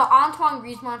Neto. No, Antoine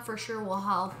Griezmann for sure will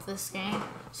help this game.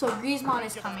 So Griezmann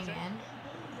is coming in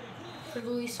for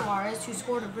Luis Suarez, who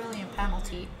scored a brilliant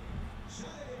penalty.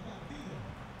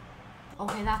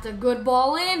 Okay, that's a good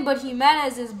ball in, but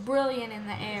Jimenez is brilliant in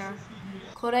the air.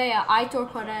 Correa,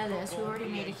 Aitor Paredes, who already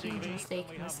made a huge mistake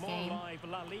in this game.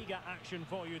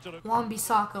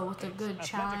 Wan-Bissaka with a good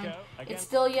challenge. It's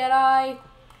still Yarai.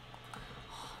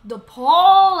 De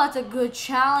Paul, that's a good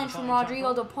challenge from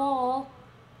Rodrigo De Paul.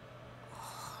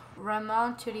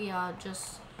 Remonteria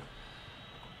just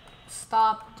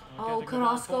stopped. Oh,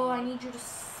 Carrasco, I need you to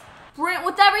sprint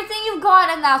with everything you've got,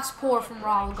 and that's poor from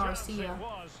Raul Garcia.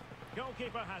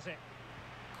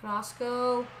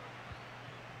 Carrasco.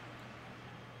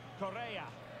 Correa.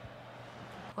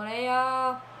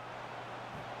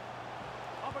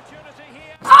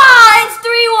 Ah, it's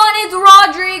 3-1. It's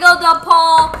Rodrigo De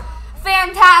Paul.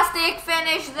 Fantastic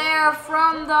finish there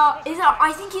from the.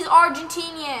 I think he's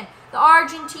Argentinian. The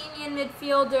Argentinian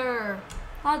midfielder.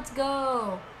 Let's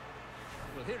go.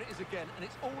 Well, here it is again, and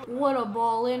it's all what a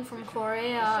ball in from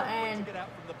Correa, and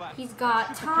he's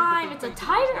got time. It's a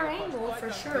tighter angle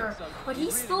for sure, but he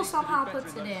still somehow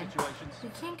puts it in. We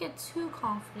can't get too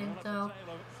confident though.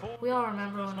 We all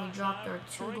remember when we dropped our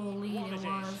 2-goal lead. It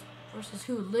was versus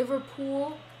who?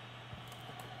 Liverpool.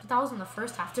 But that was in the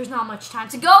first half. There's not much time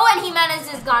to go, and Jimenez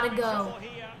has got to go.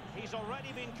 It's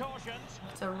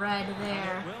a red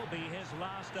there.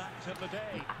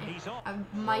 I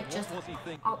might just.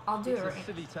 I'll do it right.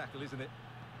 silly tackle, isn't it?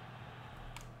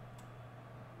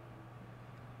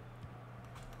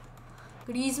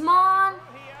 Griezmann.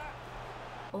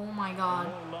 Oh my God.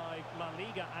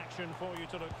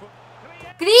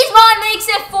 Griezmann makes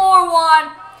it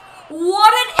 4-1.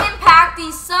 What an impact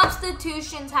these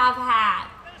substitutions have had.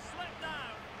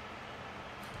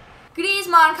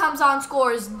 Griezmann comes on,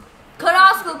 scores.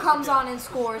 Carrasco comes on and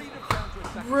scores.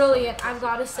 Brilliant. I've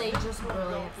got to say, just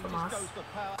brilliant from us.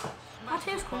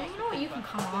 Mateus Cunha, you know what? You can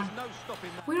come on.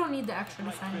 We don't need the extra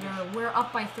defender. We're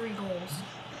up by 3 goals.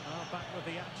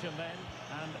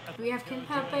 We have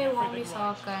Kimpembe,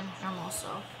 Wan-Bissaka, and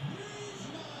Hermoso.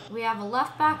 We have a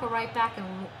left back, a right back,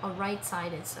 and a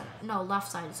right-sided center. No,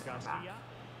 left-sided center back.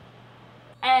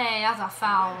 Hey, that's a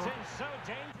foul.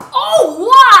 Oh,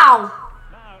 wow!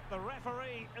 Now, the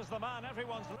referee is the man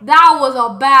everyone's That was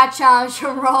a bad challenge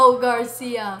from Raul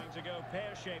Garcia. to go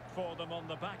pear-shaped for them on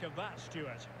the back of that,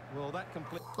 Stuart. Well, that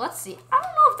complete. Let's see. I don't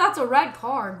know if that's a red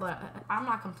card, but I'm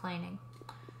not complaining.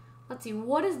 Let's see.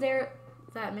 What is there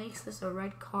that makes this a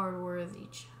red card worthy?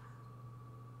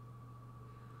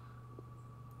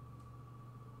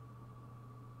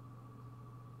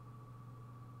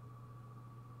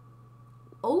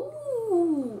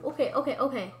 Oh,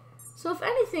 okay. So if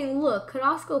anything, look,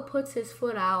 Carrasco puts his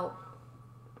foot out.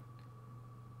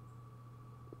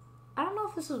 I don't know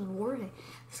if this is worthy.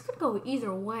 This could go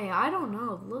either way. I don't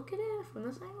know. Look at it from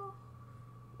this angle.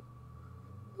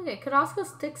 Okay, Carrasco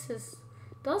sticks his...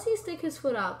 Does he stick his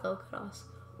foot out, though, Carrasco?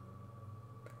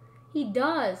 He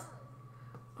does.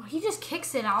 Oh, he just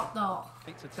kicks it out, though.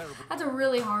 It's a terrible. That's a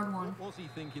really hard one. What was he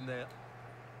thinking there?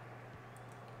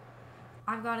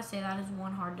 I've got to say that is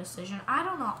one hard decision. I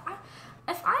don't know.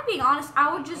 If I'm being honest,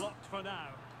 I would just... Blocked for now.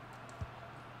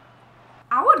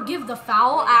 I would give the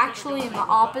foul actually in the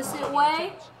opposite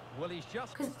way. Well, he's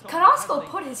just Because Carrasco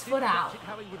put his foot out.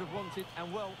 how he would have wanted,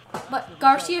 and well, But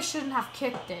Garcia shouldn't have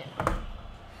kicked it.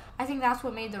 I think that's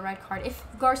what made the red card. If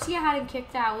Garcia hadn't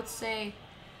kicked it, I would say...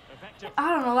 Effective. I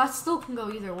don't know. That still can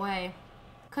go either way.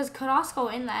 Because Carrasco,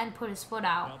 in the end, put his foot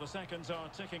out. Well, the seconds are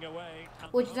ticking away.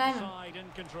 And Which then... offside in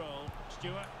control.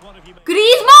 Stuart, what have you made?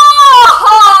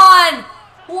 Griezmann!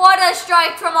 What a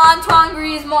strike from Antoine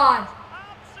Griezmann.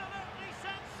 Absolutely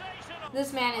sensational.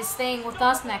 This man is staying with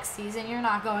us next season. You're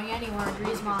not going anywhere,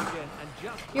 Griezmann. again, and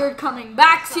just You're coming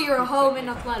back to your home in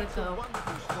Atletico.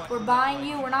 We're buying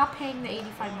you. We're not paying the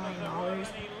 $85 million.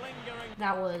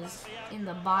 That was in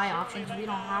the buy options. We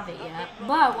don't have it yet.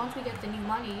 But once we get the new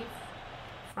money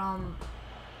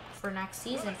for next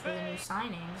season for the new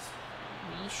signings,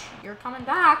 you're coming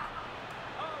back.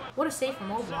 What a save from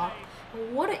Oblak.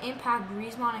 What an impact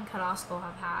Griezmann and Carrasco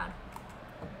have had.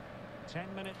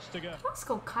 10 minutes to go.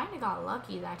 Carrasco kind of got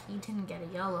lucky that he didn't get a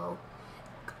yellow.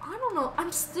 I don't know.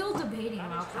 I'm still debating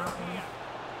about that one.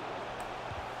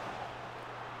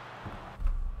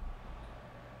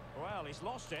 Well, he's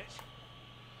lost it.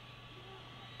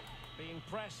 Being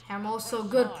pressed. Hermoso,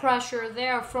 good pressure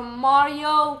there from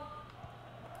Mario.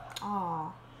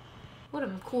 Oh, would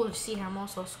have been cool to see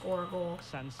Hermoso score a goal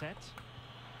Sunset.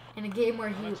 in a game where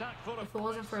if it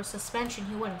wasn't for a suspension,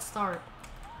 he wouldn't start.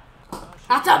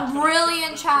 That's a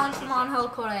brilliant challenge from Angel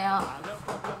Correa. And no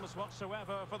problems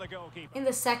whatsoever for the goalkeeper. In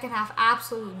the second half,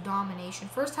 absolute domination.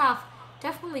 First half,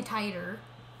 definitely tighter,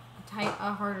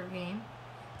 a harder game.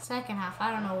 Second half,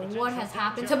 I don't know what has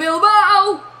happened to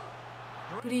Bilbao.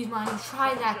 Griezmann, you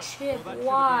tried that chip.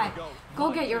 Why?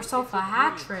 Go get yourself a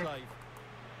hat trick.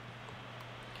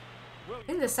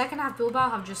 In the second half, Bilbao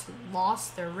have just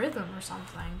lost their rhythm or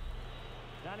something.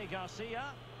 Danny Garcia.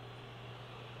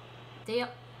 They,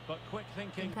 But quick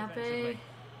thinking. Pepe, defensively.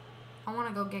 I want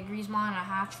to go get Griezmann a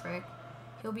hat trick.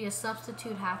 He'll be a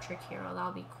substitute hat trick hero.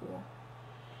 That'll be cool.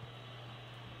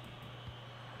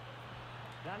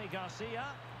 Danny Garcia.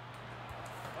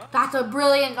 That's a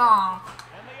brilliant goal.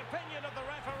 In the opinion of the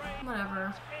referee.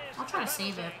 Whatever. I'll try to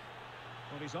save it.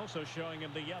 Well, he's also showing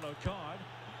him the yellow card.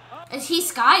 As he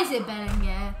skies it, Berenguer.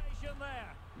 There.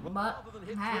 But, rather than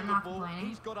hit hey, through I'm the not ball, complaining.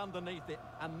 he's got underneath it,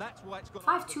 and that's why it's got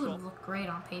 5-2 would look great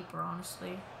on paper,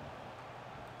 honestly.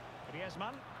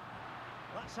 Griezmann.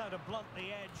 That's how to blunt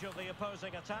the edge of the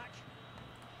opposing attack.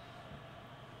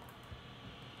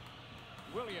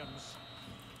 Williams.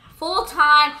 Full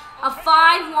time, a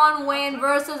 5-1 win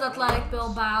versus Athletic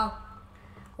Bilbao.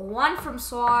 One from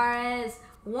Suarez,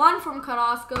 one from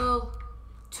Carrasco,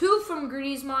 two from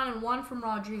Griezmann, and one from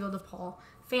Rodrigo de Paul.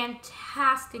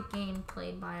 Fantastic game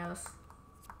played by us.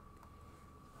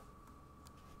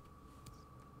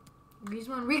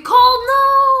 Griezmann recalled,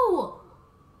 no!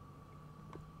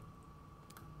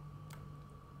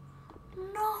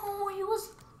 No, he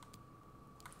was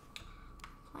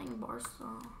playing Barca.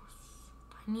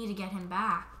 I need to get him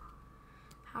back.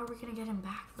 How are we going to get him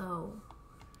back, though?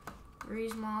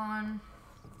 Griezmann.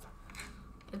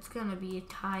 It's going to be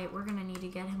tight. We're going to need to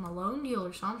get him a loan deal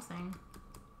or something.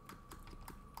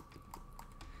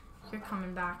 You're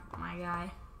coming back, my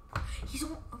guy. He's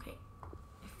okay.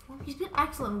 He's been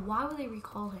excellent. Why would they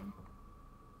recall him?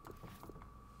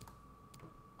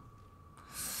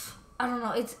 I don't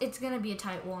know. It's going to be a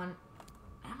tight one.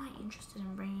 Am I interested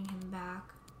in bringing him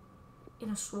back in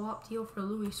a swap deal for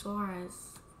Luis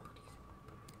Suarez?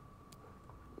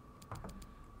 There's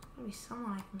gotta be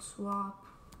someone I can swap.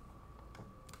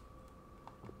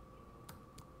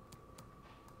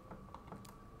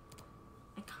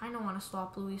 kind of want to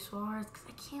swap Luis Suarez because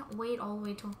I can't wait all the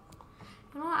way till...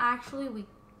 You know what? Actually,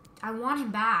 I want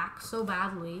him back so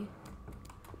badly.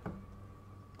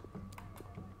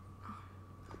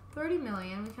 30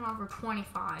 million. We can offer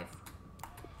 25.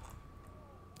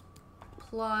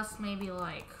 Plus, maybe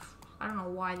like... I don't know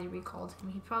why they recalled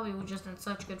him. He probably was just in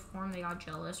such good form they got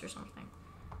jealous or something.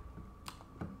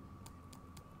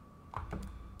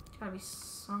 Gotta be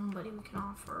somebody we can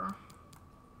offer.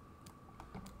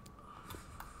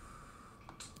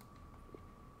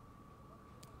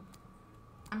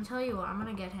 I'm telling you what, I'm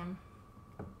gonna get him.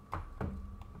 Let's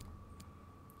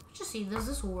just see, does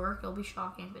this work? It'll be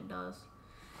shocking if it does.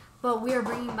 But we are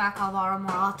bringing back Alvaro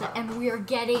Morata, and we are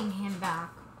getting him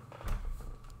back.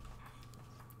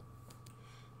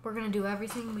 We're gonna do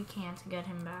everything we can to get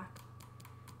him back.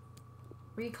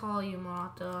 Recall you,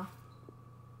 Morata.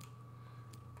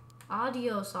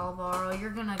 Adios, Alvaro.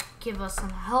 You're gonna give us some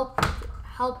help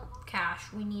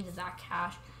cash. We needed that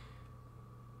cash.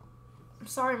 I'm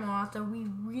sorry, Morata. We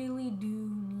really do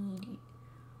need you.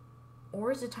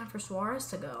 Or is it time for Suarez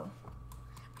to go?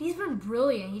 But he's been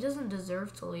brilliant. He doesn't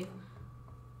deserve to leave.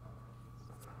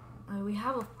 We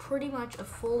have pretty much a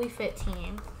fully fit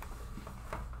team.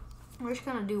 We're just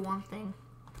gonna do one thing.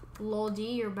 Lodi,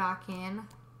 you're back in.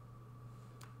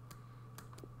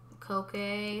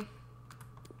 Koke.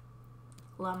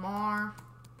 Lamar.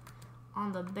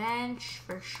 On the bench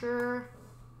for sure.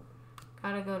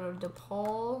 Gotta go to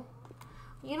DePaul.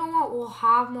 You know what? We'll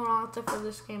have Morata for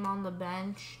this game on the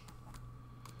bench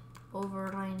over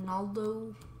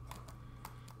Ronaldo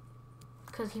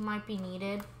because he might be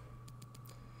needed.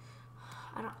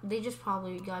 They just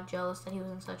probably got jealous that he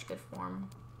was in such good form.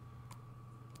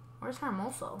 Where's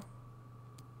Hermoso?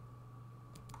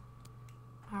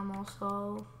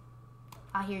 Hermoso.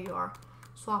 Ah, here you are.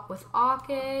 Swap with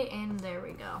Ake, and there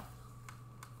we go.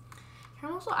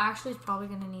 Hermoso actually is probably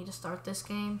going to need to start this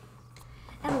game.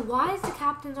 And why is the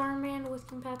captain's armband with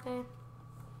Kimpembe?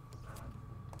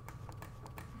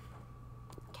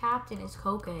 Captain is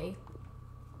Koke.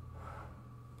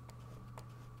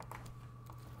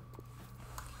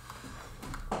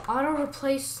 Auto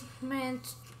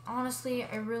replacement. Honestly,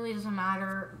 it really doesn't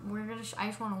matter. I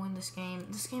just want to win this game.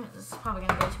 This game is probably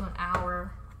gonna go to an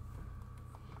hour.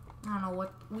 I don't know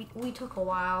what we took a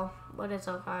while, but it's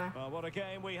okay. Well, what a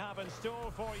game we have in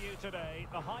store for you today.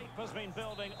 The hype has been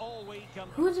building all week.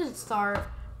 Who did it start?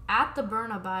 At the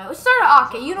Bernabeu. It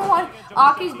started Ake. You know what?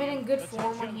 Ake's been in good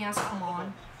form when he has come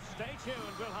on.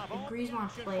 If Griezmann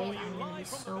plays, I'm going to be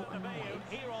so annoyed.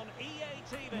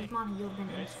 Griezmann, you've been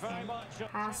in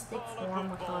fantastic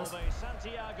form with us.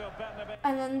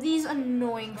 And then these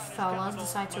annoying fellas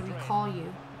decide to recall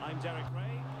you.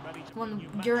 When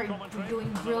you're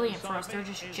doing brilliant for us, they're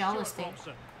just jealous.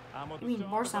 I mean,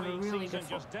 Barca have a really good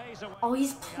form. Oh,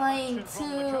 he's playing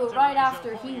too. Right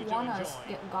after he won us,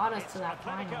 got us to that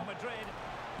final.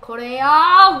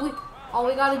 Correa! All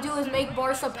we gotta do is make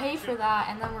Barca pay for that,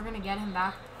 and then we're gonna get him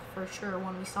back for sure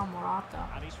when we sell Morata.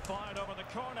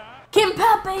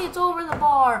 Kimpembe, it's over the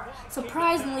bar.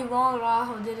 Surprisingly,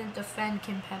 Araujo didn't defend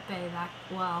Kimpembe that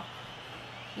well,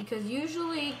 because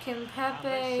usually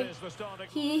Kimpembe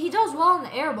he does well in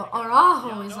the air, but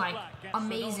Araujo is like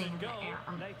amazing in the air,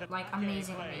 like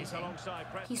amazing.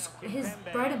 His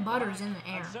bread and butter is in the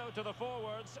air.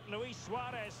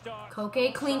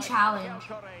 Koke, clean challenge.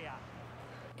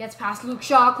 Gets past Luke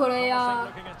Shaw, Correa.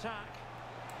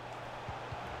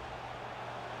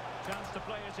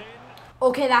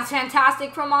 Okay, that's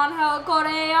fantastic from Angel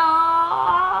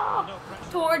Correa.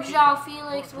 Towards João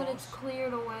Felix, but it's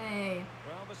cleared away.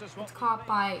 It's caught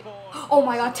by... Oh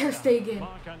my god, Ter Stegen.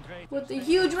 With the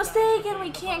huge mistake, and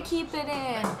we can't keep it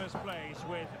in. Oh,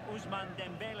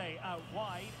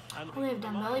 they have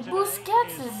Dembele.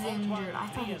 Busquets is injured. I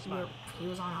thought he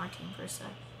was on our team for a sec.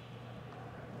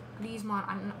 Griezmann,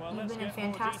 you've been in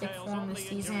fantastic form this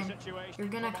season. You're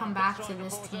going to come back to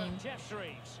this team.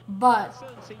 But,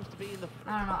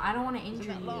 I don't know, I don't want to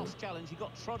injure you.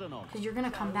 Because you're going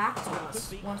to come back to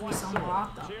us once we sell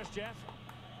Morata.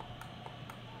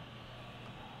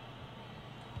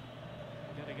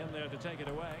 Getting in there to take it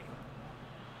away.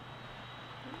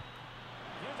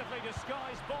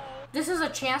 This is a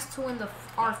chance to win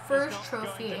our first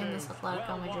trophy in this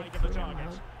Atletico Madrid career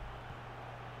mode.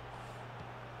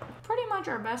 Pretty much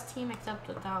our best team except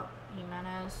without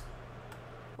Jimenez.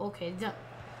 Okay,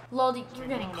 Lodi, you're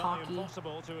getting cocky.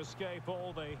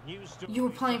 You were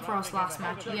playing for us last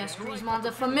match. Yes, Griezmann's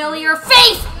a familiar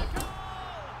face!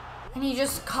 And he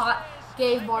just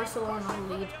gave Barcelona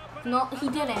the lead. No, he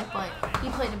didn't, but he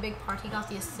played a big part. He got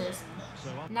the assist.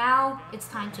 Now, it's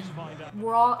time to...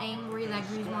 We're all angry that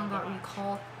Griezmann got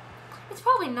recalled. It's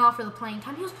probably not for the playing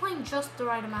time. He was playing just the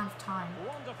right amount of time.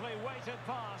 Wonderfully weighted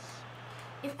pass.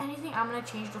 If anything, I'm going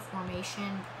to change the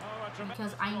formation Oh,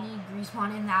 because I need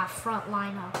Griezmann in that front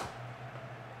lineup.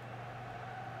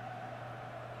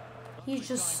 He's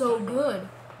just so good.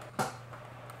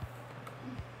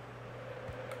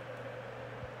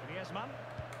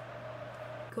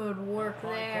 Good work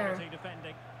there.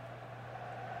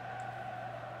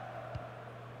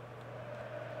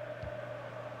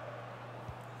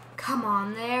 Come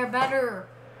on there, better.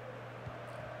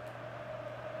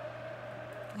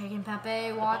 Taking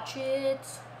Pepe, watch it.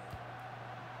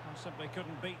 Simply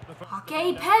couldn't beat the first.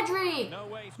 Okay, Pedri!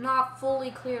 Not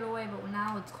fully cleared away, but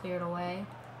now it's cleared away.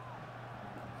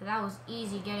 That was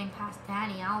easy getting past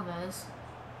Dani Alves.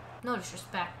 No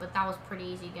disrespect, but that was pretty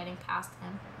easy getting past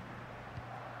him.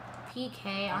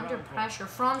 PK under pressure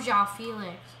from João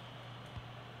Felix.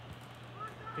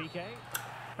 PK.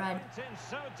 Red.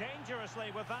 So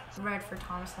dangerously with that. Red for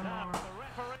Thomas Lemar.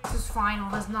 This final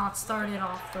has not started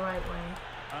off the right way.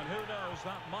 And who knows,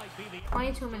 that might be the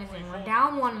 22 minutes in. We're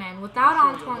down one man without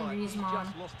Antoine Griezmann. He's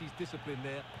just lost his discipline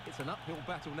there. It's an uphill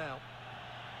battle now.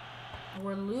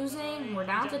 We're losing. We're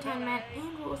down to 10 men,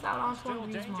 and we're without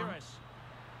Antoine Griezmann.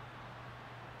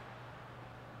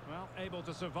 Well, able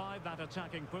to survive that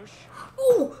attacking push.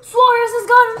 Ooh, Suarez has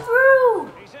gotten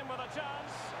through. He's in with a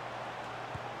chance.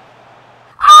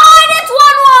 Oh, and it's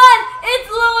 1-1. It's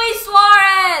Luis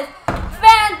Suarez.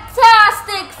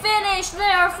 Fantastic finish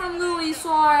there from Luis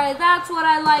Suarez. That's what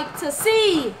I like to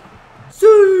see.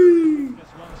 See.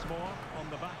 Just once more on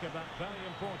the back of that very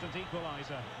important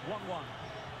equaliser. 1-1.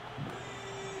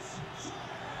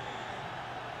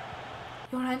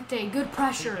 Llorente, good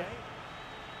pressure. PK.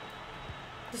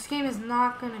 This game is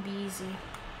not going to be easy.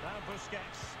 Now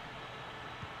Busquets.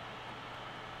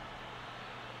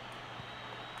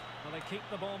 Well, they keep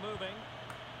the ball moving.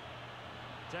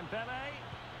 Dembele.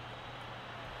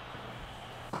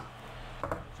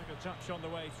 Took a touch on the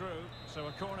way through, so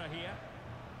a corner here.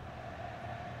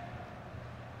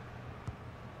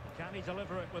 Can he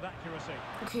deliver it with accuracy?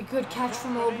 Okay, good catch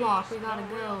from Oblak. We got to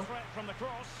go. Threat from the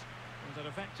cross. An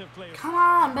effective clearance. Come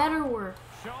on, better work.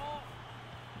 Shaw.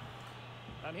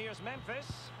 And here's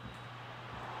Memphis.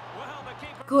 Well, the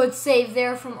keeper. Good save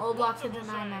there from Oblak to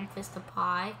deny Memphis the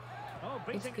pie.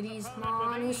 It's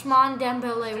Griezmann. Ousmane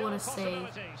Dembele, what a save.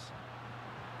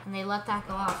 And they let that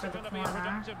go out for the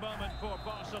corner.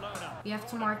 You have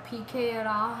to mark PK at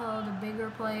Araujo, the bigger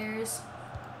players.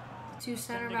 The two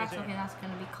center backs. Okay, that's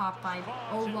going to be caught by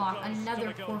Oblak.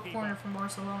 Another poor corner from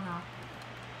Barcelona.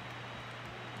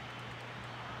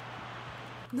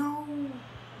 No.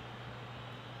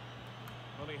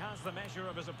 Well, he has the measure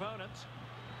of his opponent.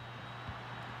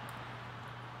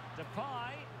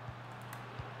 Depay.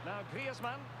 Now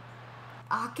Griezmann.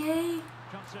 Ake.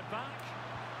 Cuts it back.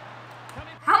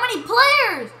 How many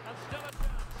players?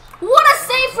 What a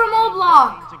save from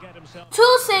Oblak.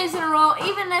 2 saves in a row.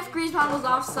 Even if Griezmann was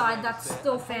offside, that's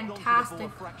still fantastic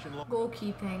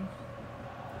goalkeeping.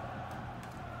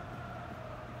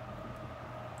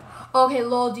 Okay,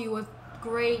 Lodi with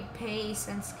great pace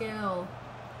and skill.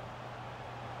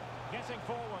 Getting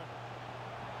forward.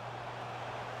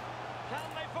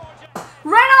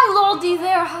 Renan Lodi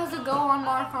there has a go on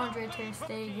Marc-Andre ter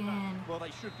Stegen. Well, they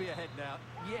should be ahead now.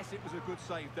 Yes, it was a good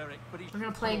save, Derek, but he's... We're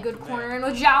going to play a good corner in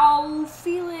with João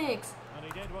Felix. And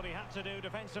he did what he had to do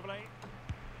defensively.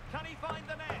 Can he find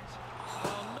the net?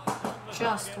 Well, not on the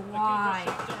just target. why?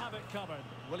 The keeper seemed to have it covered.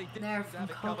 Well, he did There from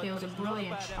Koke was a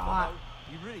brilliant shot.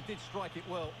 He really did strike it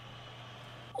well.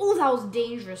 Oh, that was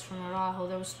dangerous from Araujo.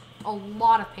 There was a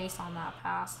lot of pace on that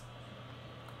pass.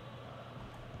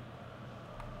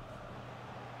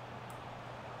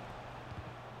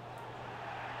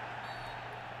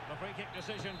 The free kick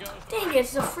decision goes. Dang it,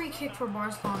 it's a free kick for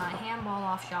Barcelona. Handball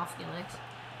off João Felix.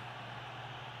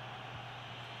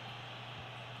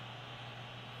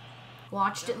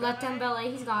 Watched it, let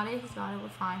Dembele. He's got it. He's got it. We're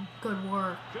fine. Good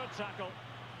work. Good tackle.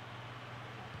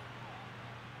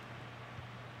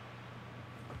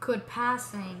 Good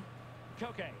passing.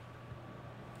 Koke.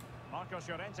 Marcos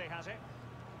Llorente has it.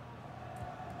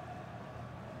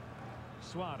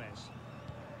 Suarez.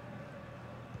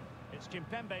 It's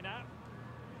Kimpembe now.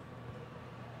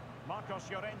 Marcos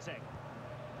Llorente.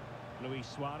 Luis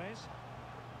Suarez.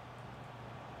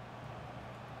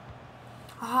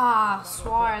 Ah,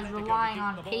 Suarez relying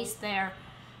on pace there.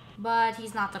 But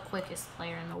he's not the quickest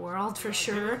player in the world, for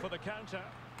sure. For the counter.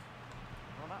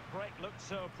 Well, that break looked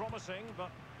so promising, but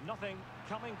nothing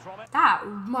coming from it. That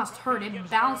must hurt. It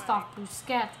bounced off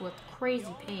Busquets with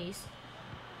crazy pace.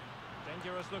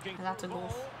 Dangerous looking. And that's a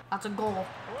goal. That's a goal.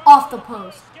 Off the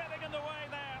post. Getting in the way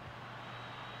there.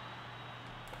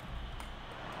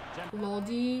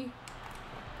 Lodi.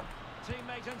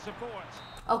 Teammate and support.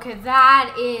 Okay,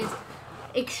 that is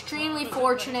extremely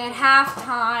fortunate.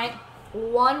 Halftime,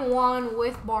 1-1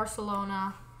 with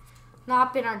Barcelona.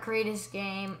 Not been our greatest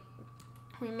game.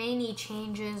 We may need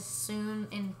changes soon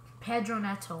in Pedro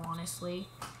Neto, honestly.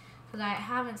 Because I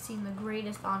haven't seen the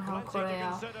greatest on Angel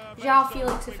Correa. João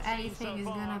Felix, if anything, is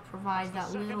going to provide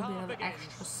that little bit of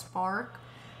extra spark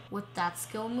with that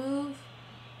skill move.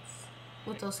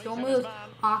 With those skill moves,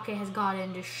 Ake has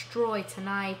gotten destroyed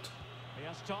tonight. He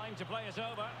has time to play it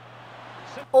over.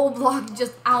 Oblak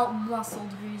just out-muscled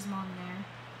Griezmann there.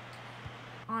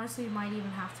 Honestly, we might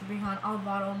even have to bring on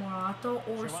Alvaro Morata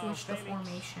or switch the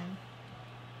formation.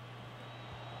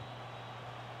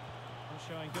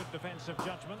 Showing good defensive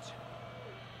judgment.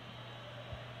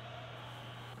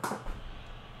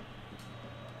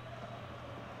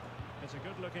 It's a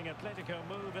good-looking Atletico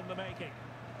move in the making.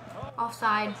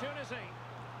 Offside.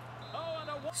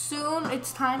 Soon,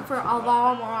 it's time for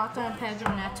Alvaro Morata and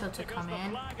Pedro Neto to come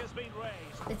in.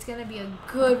 It's going to be a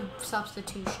good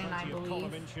substitution, I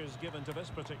believe.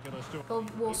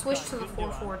 We'll switch to the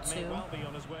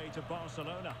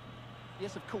 4-4-2.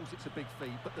 Yes, of course, it's a big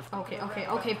fee, but the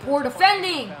Okay. Poor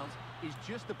defending. is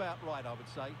just about right, I would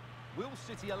say. Will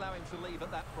City allow him to leave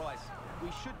at that price? We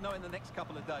should know in the next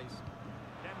couple of days.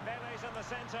 Dembele's in the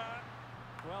centre.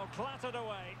 Well, clattered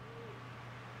away.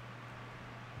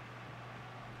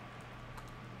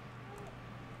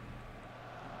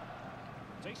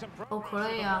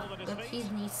 Correa, the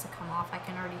keys needs to come off, I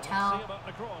can already tell. See about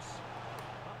the cross.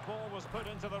 That ball was put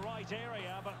into the right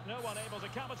area, but no one able to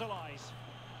capitalise.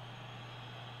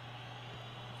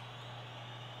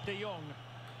 De Jong.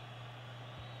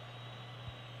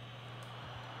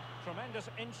 Tremendous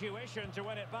intuition to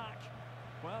win it back.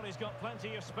 Well, he's got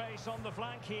plenty of space on the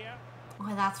flank here.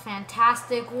 Oh, that's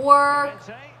fantastic work.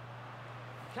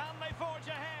 Can they forge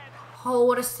ahead? Oh,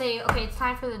 what a save. Okay, it's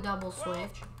time for the double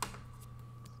switch.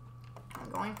 I'm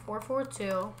going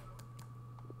 4-4-2.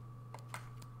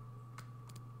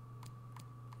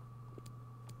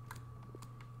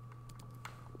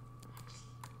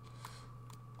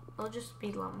 I'll just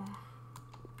speed a lot more.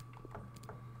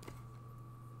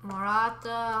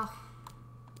 Morata.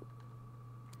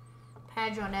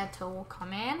 Pedro Neto will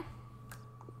come in.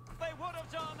 They would have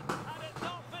done had it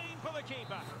not been for the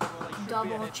keeper.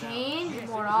 Double change.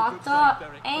 Morata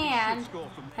and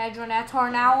Pedro Neto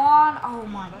are now on. Oh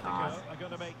my god. Are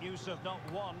going to make use of not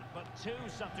one but two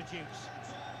substitutes.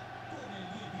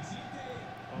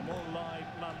 More live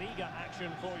La Liga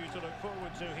action for you to look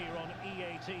forward to here on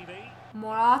EA TV.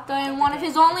 Morata in one of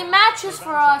his only matches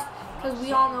for us, because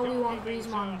we all know we want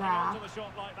Griezmann back.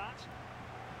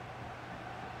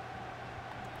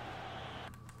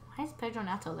 Why is Pedro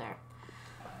Neto there?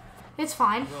 It's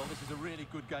fine. Well, this is a really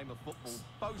good game of football.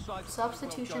 Both sides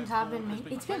Substitutions have been made.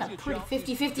 It's been a pretty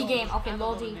 50-50 game. Okay,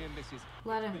 Lodi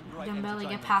let him Dembele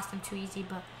get past him too easy,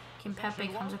 but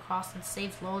Kimpembe comes across and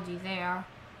saves Lodi there.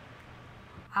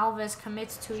 Alves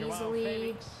commits too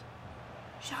easily.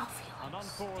 João Felix. An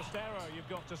unforced error, you've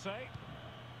got to say.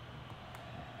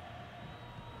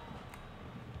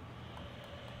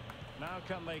 Now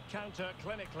can they counter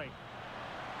clinically?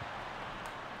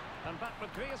 And back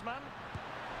with Griezmann.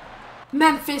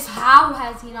 Memphis, how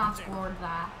has he not scored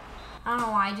that? I don't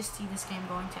know why, I just see this game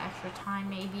going to extra time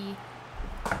maybe.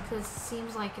 Because it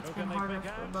seems like it's been harder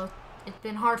for both. It's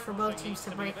been hard for both teams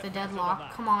to break the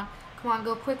deadlock. Come on,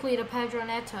 go quickly to Pedro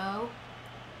Neto.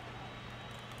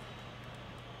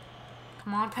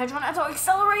 Come on, Pedro Neto,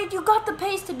 accelerate! You got the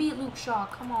pace to beat Luke Shaw.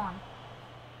 Come on.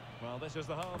 Well, this is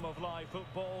the home of live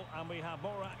football, and we have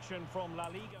more action from La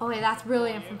Liga. Okay, that's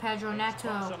brilliant from Pedro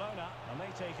Neto.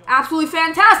 Absolutely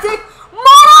fantastic!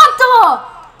 Morata!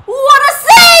 What a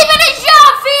save! And it's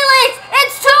João Felix!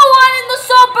 It's 2-1 in the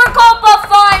Supercopa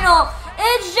final!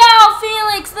 It's João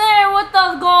Felix there with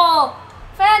the goal!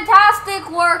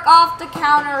 Fantastic work off the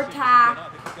counter-attack.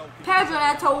 Pedro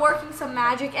Neto working some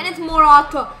magic, and it's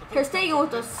Morata. Ter Stegen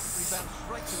with a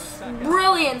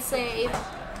brilliant save.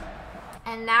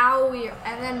 And now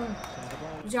then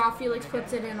João Felix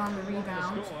puts it in on the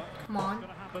rebound. Come on,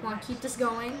 keep this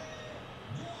going.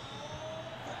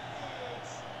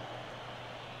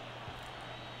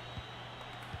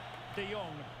 De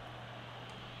Jong.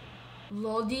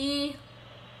 Lodi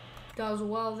does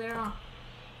well there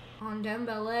on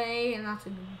Dembele, and that's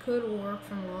a good work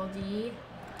from Lodi.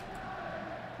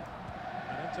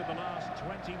 And into the last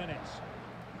 20 minutes.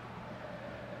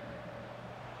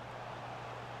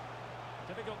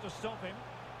 Difficult to stop him,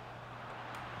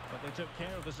 but they took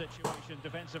care of the situation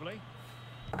defensively.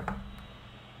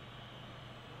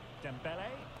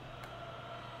 Dembele.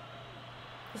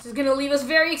 This is gonna leave us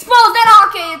very exposed. And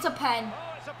okay, it's a pen.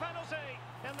 Oh, it's a penalty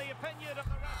in the opinion of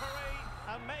the referee,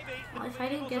 and maybe Well, if I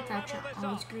didn't get that shot,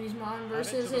 oh, it's Griezmann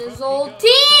versus his old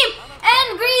team,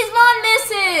 and Griezmann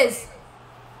misses.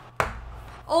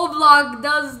 Oblak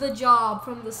does the job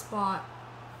from the spot.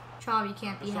 Xavi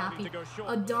can't be happy.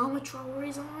 Adama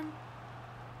Traore's on.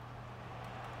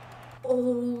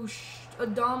 Oh,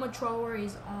 Adama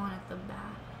Traore's on at the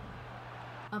back.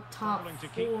 Up top for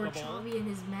Xavi and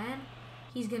his men.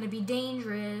 He's gonna be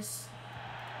dangerous.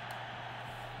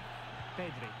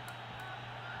 Pedri.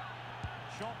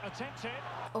 Shot attempted.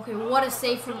 Okay, what a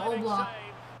save from Oblak.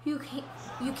 You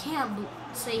can't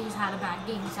say he's had a bad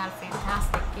game. He's had a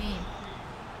fantastic game.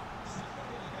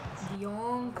 De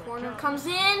Jong, corner comes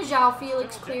in. João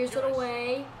Felix clears it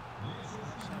away.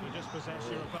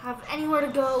 Have anywhere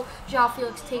to go. João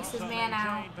Felix takes his man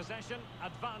out. Possession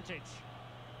advantage.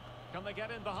 Can they get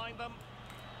in behind them?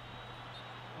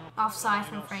 Offside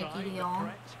from Frankie De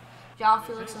Jong. João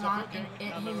Felix is on.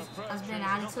 Has been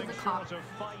added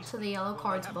to the yellow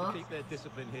cards book.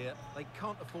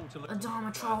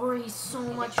 Adama Traore, he's so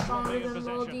much stronger than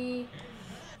Lodi.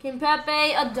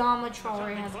 Kimpembe, Adama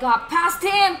Traore has got past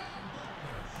him.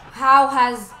 How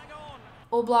has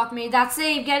Oblak made that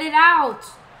save? Get it out.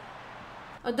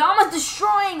 Adama's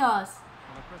destroying us.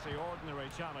 A pretty ordinary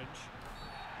challenge.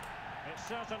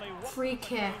 Free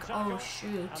kick. Oh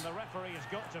shoot.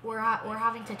 We're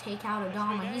having to take out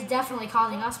Adama. He's definitely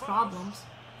causing us problems.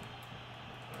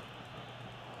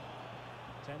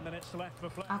 10 minutes left for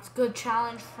play. That's good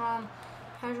challenge from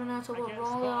Pedro Neto, but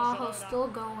Ronaldo still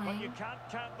going. You can't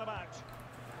count them out.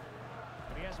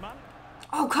 Griezmann.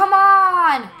 Oh come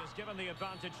on! He has given the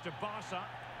advantage to Barca.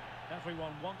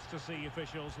 Everyone wants to see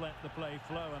officials let the play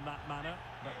flow in that manner,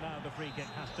 but now the free kick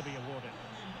has to be awarded.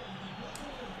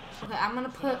 Okay, I'm gonna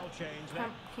put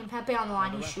Kimpembe on the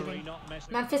line. He's shooting.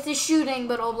 Memphis is shooting,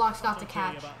 but Oblak's got the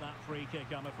catch.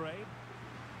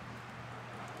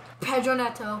 Pedro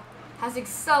Neto has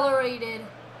accelerated.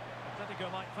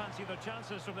 Atletico might fancy the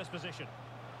chances from this position.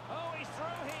 Oh, he's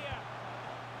through here.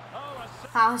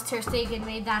 How has Ter Stegen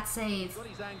made that save? Got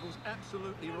his angles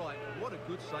absolutely right. What a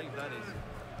good save that is.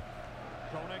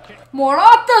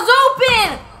 Morata's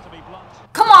open!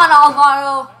 Come on,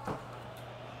 Alvaro.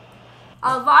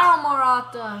 Alvaro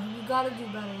Morata, you gotta do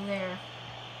better there.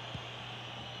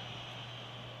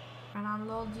 Renan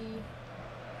Lodi.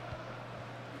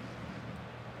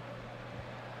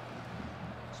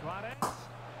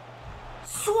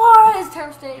 Suarez,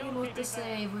 Ter Stegen with the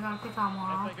save. We gotta pick on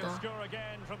Morata.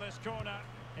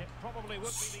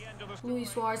 Luis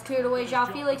Suarez cleared away.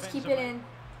 João Felix, keep it in.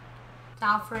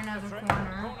 Out for another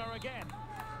corner.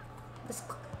 This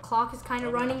clock is kind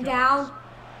of running down.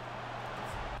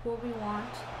 What we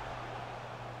want.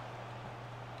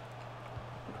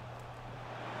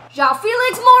 João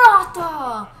Felix,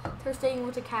 Morata! Ter Stegen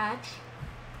with the catch.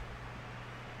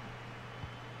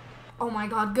 Oh my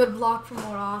god, good block from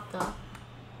Morata.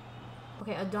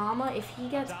 Okay, Adama, if he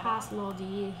gets past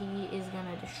Lodi, he is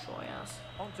gonna destroy us.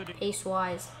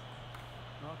 Pace-wise.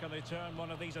 Can they turn one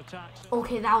of these attacks?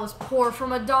 Okay, that was poor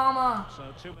from Adama.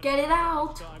 Get it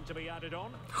out. Time to be added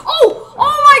on. Oh!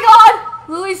 Oh my god!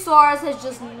 Luis Suarez has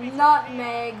just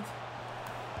nutmegged.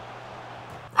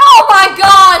 Oh my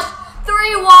gosh!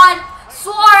 3-1.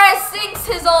 Suarez sinks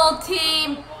his old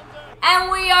team.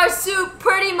 And we are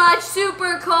pretty much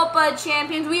Super Copa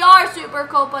champions. We are Super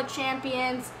Copa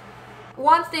champions.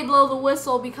 Once they blow the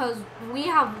whistle, because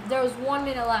there was 1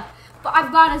 minute left. But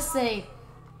I've got to say,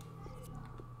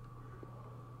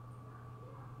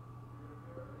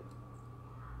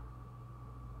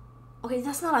 okay,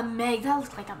 that's not a Meg. That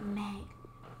looks like a Meg.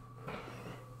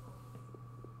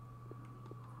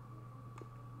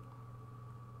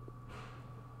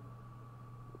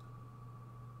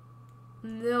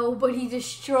 No, but he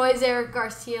destroys Eric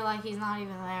Garcia like he's not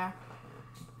even there.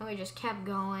 And we just kept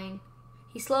going.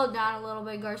 He slowed down a little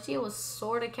bit. Garcia was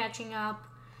sort of catching up,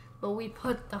 but we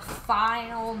put the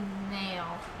final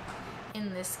nail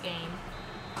in this game.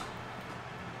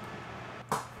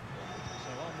 So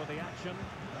on with the action.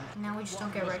 Now we just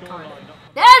don't get red carded.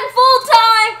 Then full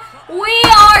time, we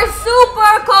are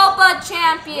Super Copa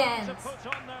champions.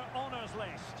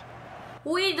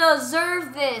 We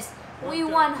deserve this. We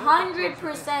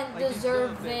 100%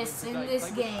 deserve this in this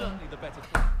game.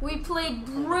 We played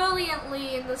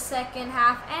brilliantly in the second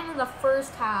half and in the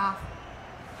first half.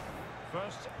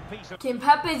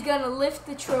 Kimpembe's gonna lift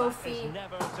the trophy.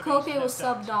 Koke was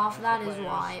subbed off, that is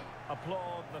why.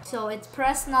 So it's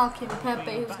Presnel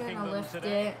Kimpembe who's gonna lift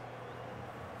it.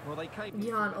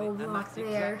 Jan Oblak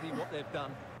there.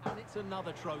 And it's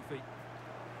another trophy.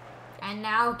 And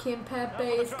now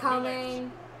Kimpembe is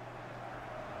coming.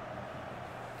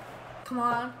 Come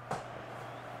on.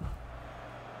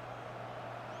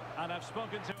 And I've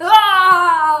spoken to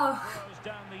Ah! pros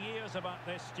down the years about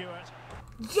this, Stuart.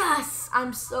 Yes!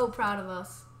 I'm so proud of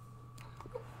us.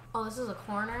 Oh, this is a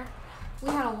corner. We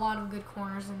had a lot of good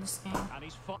corners in this game. And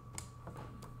he's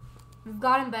We've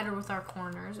gotten better with our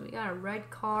corners. We got a red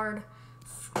card.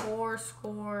 Score.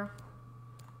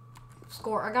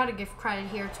 I gotta give credit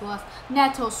here to us.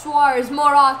 Neto, Suarez,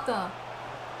 Morata.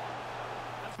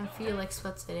 And Felix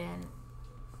puts it in.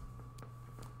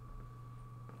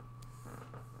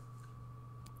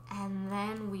 And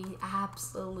then we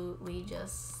absolutely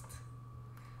just...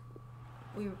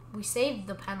 We saved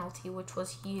the penalty, which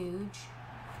was huge.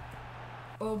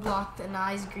 Oblak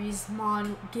denies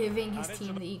Griezmann, giving his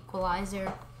team the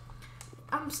equalizer.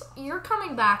 You're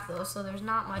coming back, though, so there's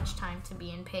not much time to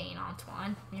be in pain,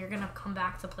 Antoine. You're going to come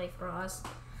back to play for us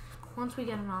once we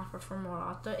get an offer for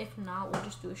Morata. If not, we'll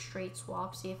just do a straight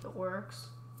swap, see if it works.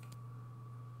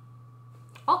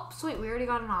 Oh, sweet. We already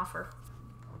got an offer.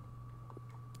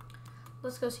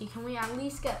 Let's go see. Can we at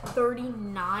least get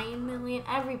 39 million?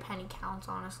 Every penny counts,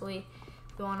 honestly,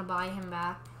 if we want to buy him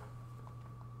back.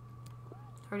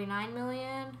 39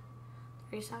 million?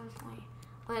 37 million.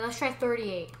 Okay, let's try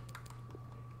 38.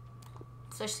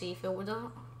 Let's see if it would.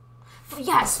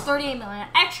 Yes, 38 million.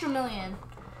 Extra million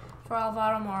for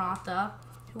Alvaro Morata,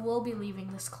 who will be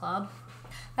leaving this club.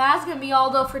 That's going to be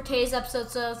all, though, for today's episode.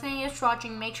 So thank you for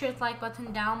watching. Make sure to hit the like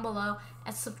button down below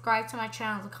and subscribe to my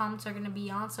channel. The comments are going to be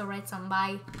on, so write some.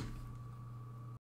 Bye.